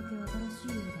真だけ新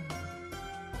しいようだが、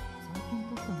最近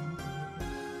撮ったものという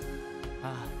か。あ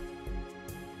あ、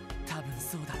多分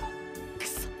そうだろう。く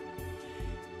そ、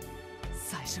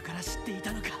最初から知ってい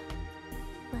たのか。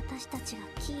私たちが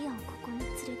キーヤをここに連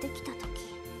れてきた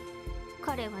時、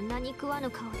彼は何食わぬ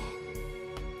顔で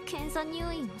検査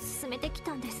入院を進めてき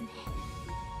たんですね。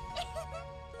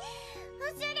お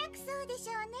そらくそうでし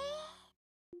ょうね。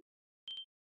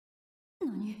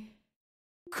何？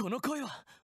この声は。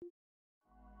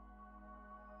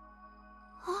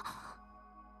あ、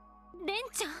レン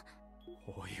ちゃん。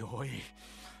おいおい、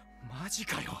マジ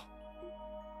かよ。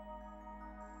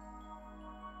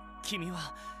君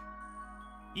は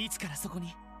いつからそこ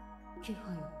に？気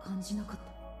配を感じなかった。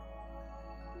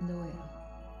どうやら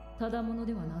ただもの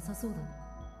ではなさそうだな。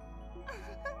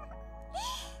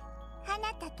あ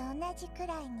なたと同じく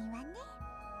らいにはね。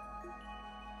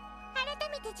改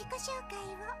めて自己紹介を。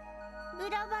ウロボ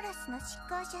ロスの執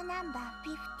行者ナンバー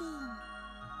15、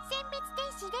選別天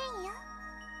使レンよ。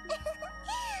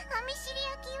お見知り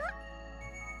おき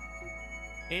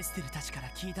を。エステルたちから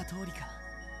聞いた通りか。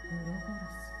ウロボロ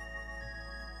ス。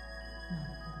な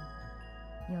る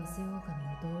ほど、野生狼の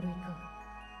同類か。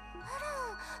あら、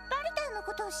バルタンの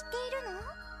ことを知っている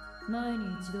の？前に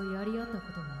一度やり合ったこ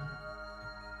とがあ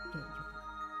る。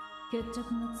結局決着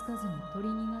がつかずに取り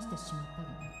逃がしてしまったが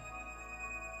ね。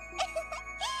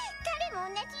彼も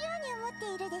同じように思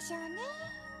っているでしょうね。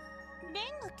レ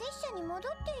ンが結社に戻っ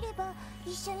ていれば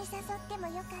一緒に誘っても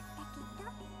よかったけ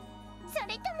ど、そ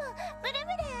れともブル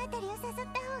ブルあたりを誘っ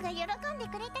た方が喜んで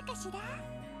くれたかしら。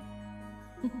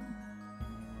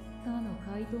他の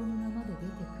怪盗の名まで出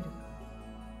てくるか。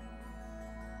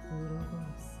ウロボロ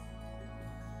ス、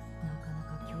なかな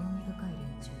か興味深い連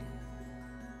中だ。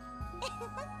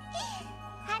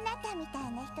あなたみた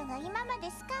いな人が今まで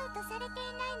スカウトされて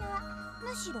いないのは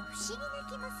むしろ不思議な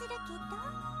気もするけど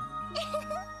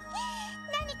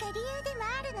何か理由でも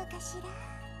あるのかしら。た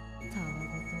わご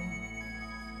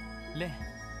と。レン、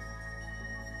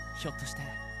ひょっとして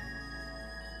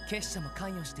結社も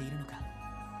関与しているのか。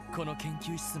この研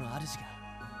究室の主が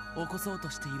起こそうと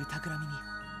している企みに。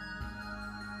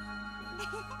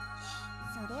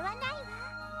それはないわ。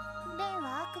レン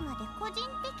はあくまで個人的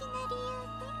な理由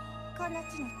でこの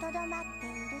地にとどまって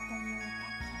いるというだ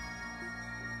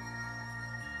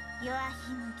け。ヨア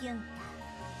ヒム・ギュンタ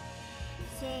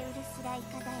ー、聖ウルスライ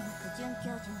科大学准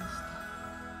教授に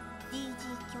して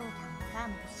DG 教団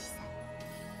幹部司祭、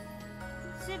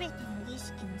すべての儀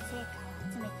式の成果を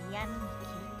集めて闇に消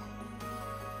え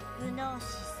たグノーシ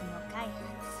スの開発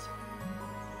者。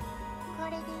こ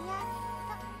れでやっ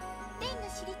とレンの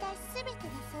知りたいすべて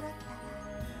が揃った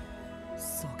わ。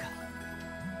そうか。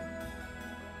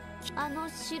あの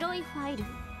白いファイル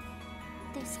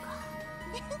ですか。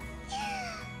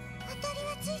当たり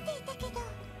はついていたけど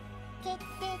決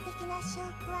定的な証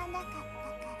拠はなかった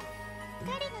か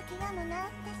ら彼の怪我も治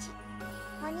ったし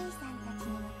お兄さんたち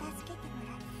にも助けても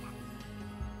らっ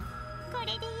た。こ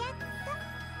れでやっと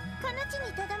この地に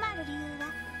とどまる理由は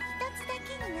一つだ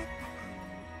けになった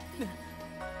わ。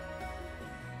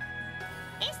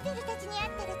エステルたちに会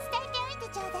ったら伝えておい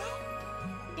てちょうだい。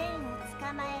レンを捕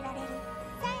まえられる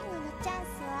最後のチャン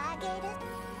スをあげる。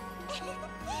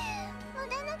無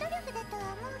駄な努力だとは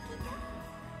思うけど。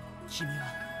君は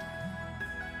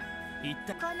一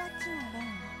体この地のレン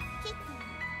はキティ、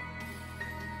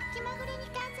気まぐれに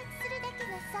観察するだけ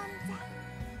の存在。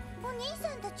お兄さ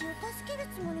んたちを助ける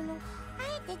つもりもあ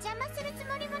えて邪魔するつ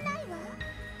もりもないわ。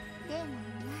でも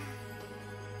まあ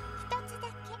一つだ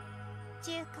け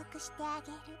忠告してあ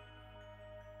げる。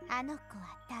あの子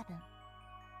は多分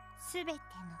全ての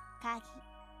鍵。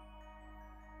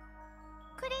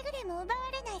くれぐれも奪わ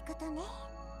れないことね。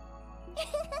言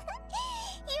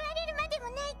われるまでも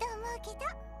ないと思うけ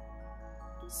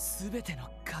ど。全ての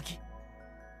鍵。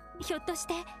ひょっとし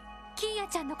てキーヤ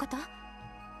ちゃんのこと？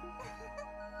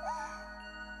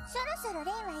そろそろ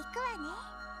レンは行くわね。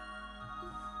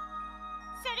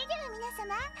それでは皆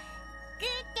様、グー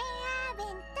テンアーベ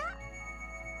ント。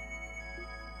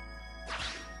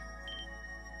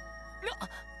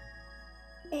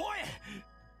おい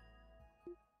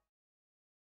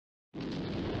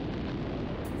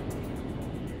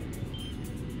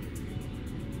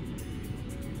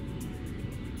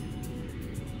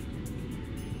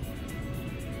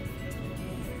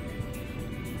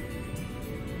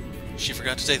！She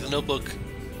forgot to take the notebook.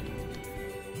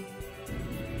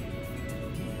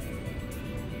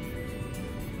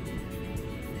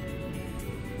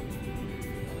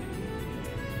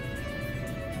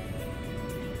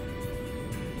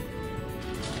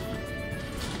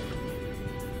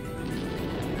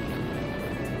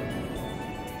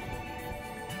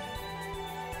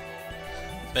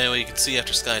 But anyway, you can see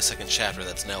after Sky's second chapter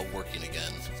that's now working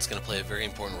again. It's going to play a very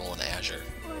important role in Azure.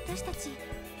 私たち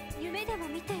夢でも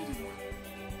見ているの。ウ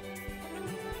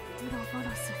ロボ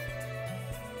ロス、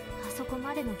あそこ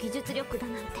までの技術力だ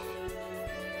なんて。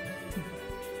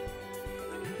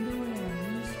どうやら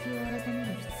認識を改め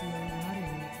る必要があるよ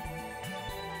う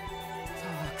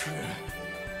たく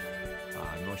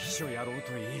あの秘書やろう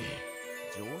といい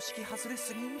常識外れ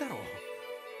すぎんだろう。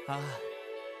ああ、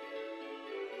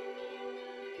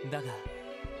だが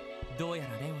どうや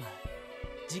らレンは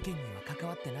事件には関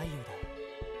わってないようだ。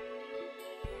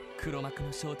黒幕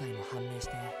の正体も判明し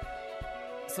て、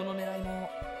その狙いも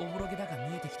おぼろげだが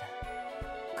見えてきた。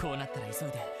こうなったら急い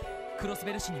でクロス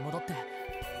ベル市に戻って。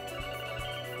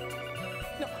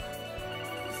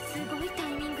すごいタ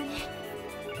イミングね。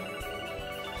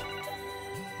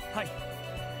はい、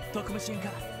特務支援課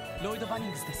ロイド・バニ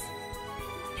ングスです。よ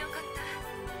かっ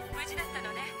た、無事だった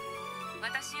のね。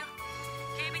私よ、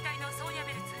警備隊のソーニャ・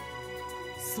ベル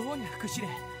ツ。ソーニャ副司令、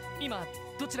今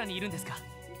どちらにいるんですか？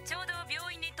ちょうど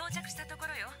病院に到着したとこ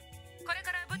ろよ。これ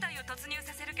から部隊を突入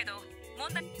させるけど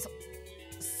問題。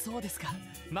そうですか。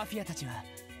マフィアたちは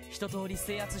一通り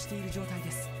制圧している状態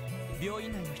です。病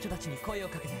院内の人たちに声を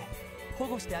かけて保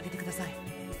護してあげてください。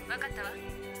分かったわ。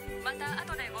また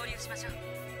後で合流しましょう。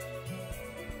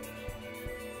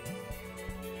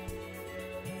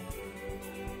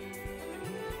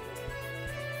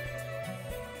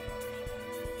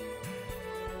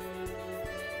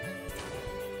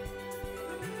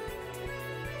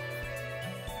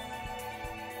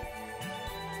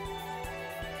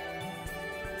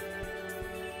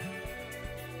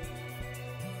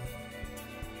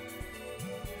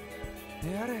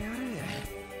やれやれ、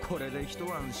これで一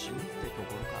安心ってと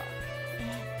ころか。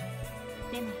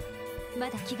でもま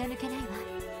だ気が抜けないわ。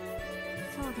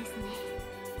そうですね。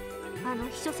あの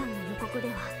秘書さんの予告で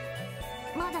は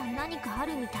まだ何かあ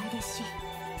るみたいですし。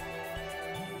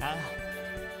ああ、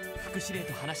副司令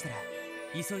と話したら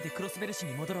急いでクロスベル市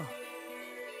に戻ろう。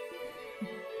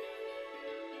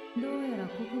どうやら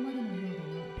ここまでのようだな。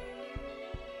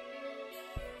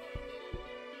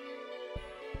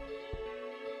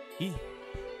いい、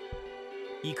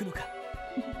行くのか。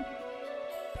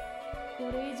こ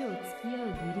れ以上付き合う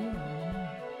義理はない。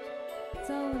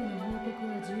ザオへの報告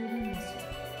は十分だし、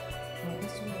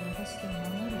私は私で守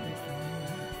るべきものだ。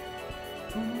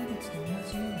お前たちと同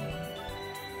じように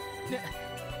ね。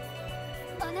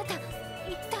あなた、一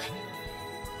体。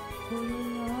今宵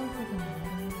は会うことになら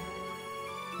ない。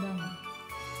だが、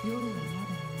夜はま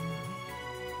だ眠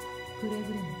い。くれぐ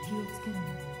れも気をつけるのよ。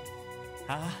あ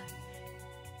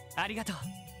あ、ありがとう。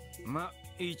ま、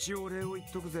一応礼を言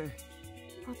っとくぜ。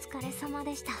お疲れ様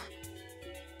でした。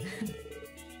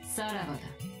さらばだ。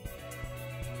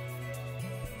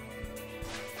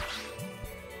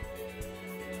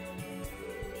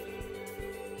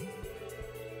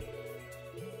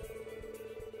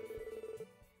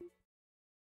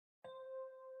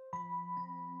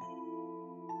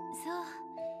そう、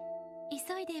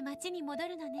急いで町に戻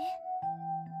るのね。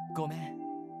ごめん、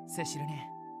セシルね。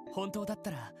本当だっ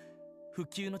たら復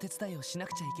旧の手伝いをしな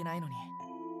くちゃいけないのに。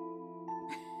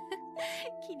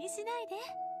気にしないで。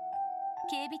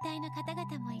警備隊の方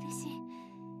々もいるし、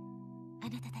あ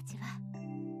なたたちは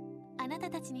あなた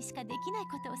たちにしかできない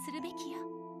ことをするべきよ。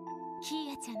キー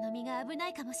ヤちゃんの身が危な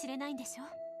いかもしれないんでしょ。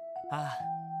あ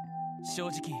あ、正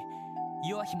直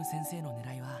ヨアヒム先生の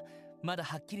狙いはまだ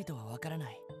はっきりとはわからな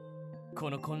い。こ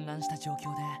の混乱した状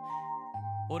況で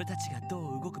俺たちが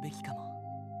どう動くべきか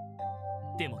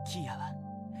も。でもキーヤは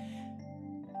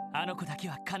あの子だけ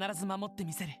は必ず守って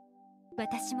みせる。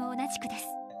私も同じくです。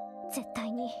絶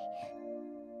対に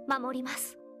守りま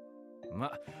す。ま、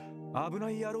危な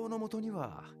い野郎のもとに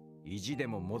は意地で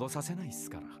も戻させないっす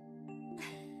から。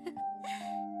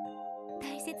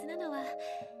大切なのは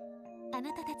あ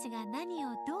なたたちが何を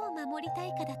どう守りた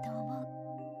いかだと思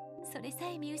う。それさ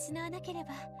え見失わなけれ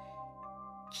ばきっ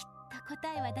と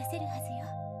答えは出せるはず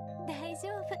よ。大丈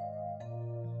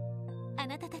夫。あ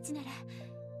なたたちなら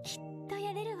きっと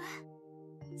やれるわ。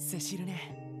セシル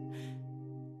ね。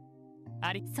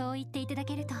そう言っていただ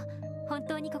けると本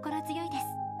当に心強いです。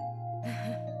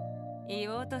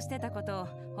言おうとしてたことを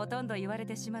ほとんど言われ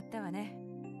てしまったわね。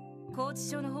拘置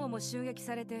所の方も襲撃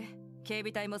されて警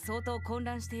備隊も相当混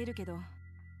乱しているけど、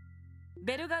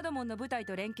ベルガード門の部隊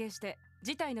と連携して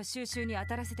事態の収拾に当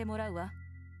たらせてもらうわ。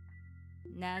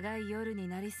長い夜に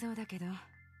なりそうだけど、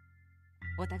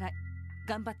お互い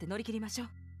頑張って乗り切りましょう。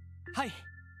はい。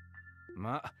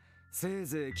ま、せい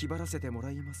ぜい気張らせてもら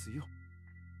いますよ。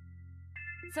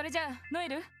それじゃあノエ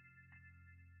ル、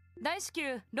大至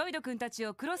急ロイド君たち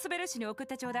をクロスベル市に送っ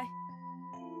てちょうだい。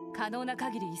可能な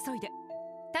限り急いで、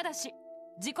ただし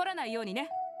事故らないようにね。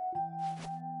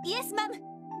イエスマム。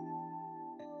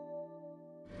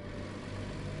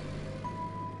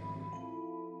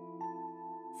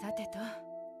さてと、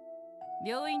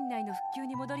病院内の復旧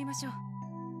に戻りましょう。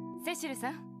セシルさ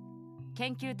ん、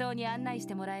研究棟に案内し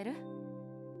てもらえる？え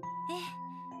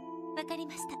え、わかり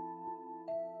ました。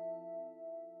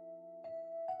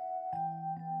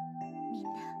みんな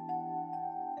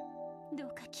ど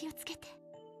うか気をつけて。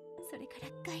それから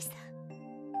ガイさん、どうか。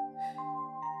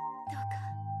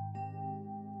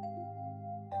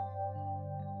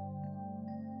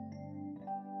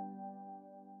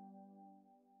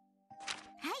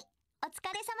はい、お疲れ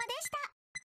様でした。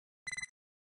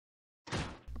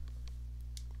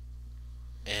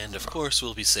And of course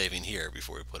we'll be saving here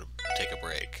before we take a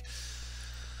break.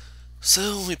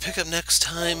 So when we pick up next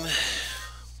time,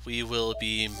 we will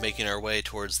be making our way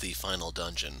towards the final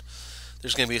dungeon.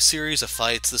 There's going to be a series of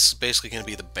fights. This is basically going to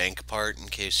be the bank part, in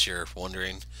case you're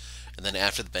wondering. And then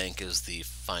after the bank is the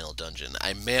final dungeon.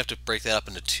 I may have to break that up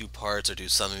into 2 parts or do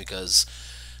something, because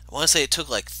I want to say it took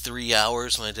like 3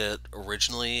 hours when I did it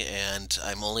originally, and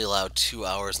I'm only allowed 2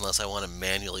 hours unless I want to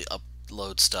manually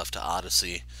upload stuff to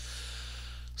Odyssey.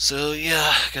 So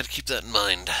yeah, gotta keep that in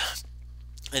mind.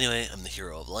 Anyway, I'm the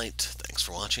Hero of Light. Thanks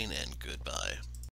for watching, and goodbye.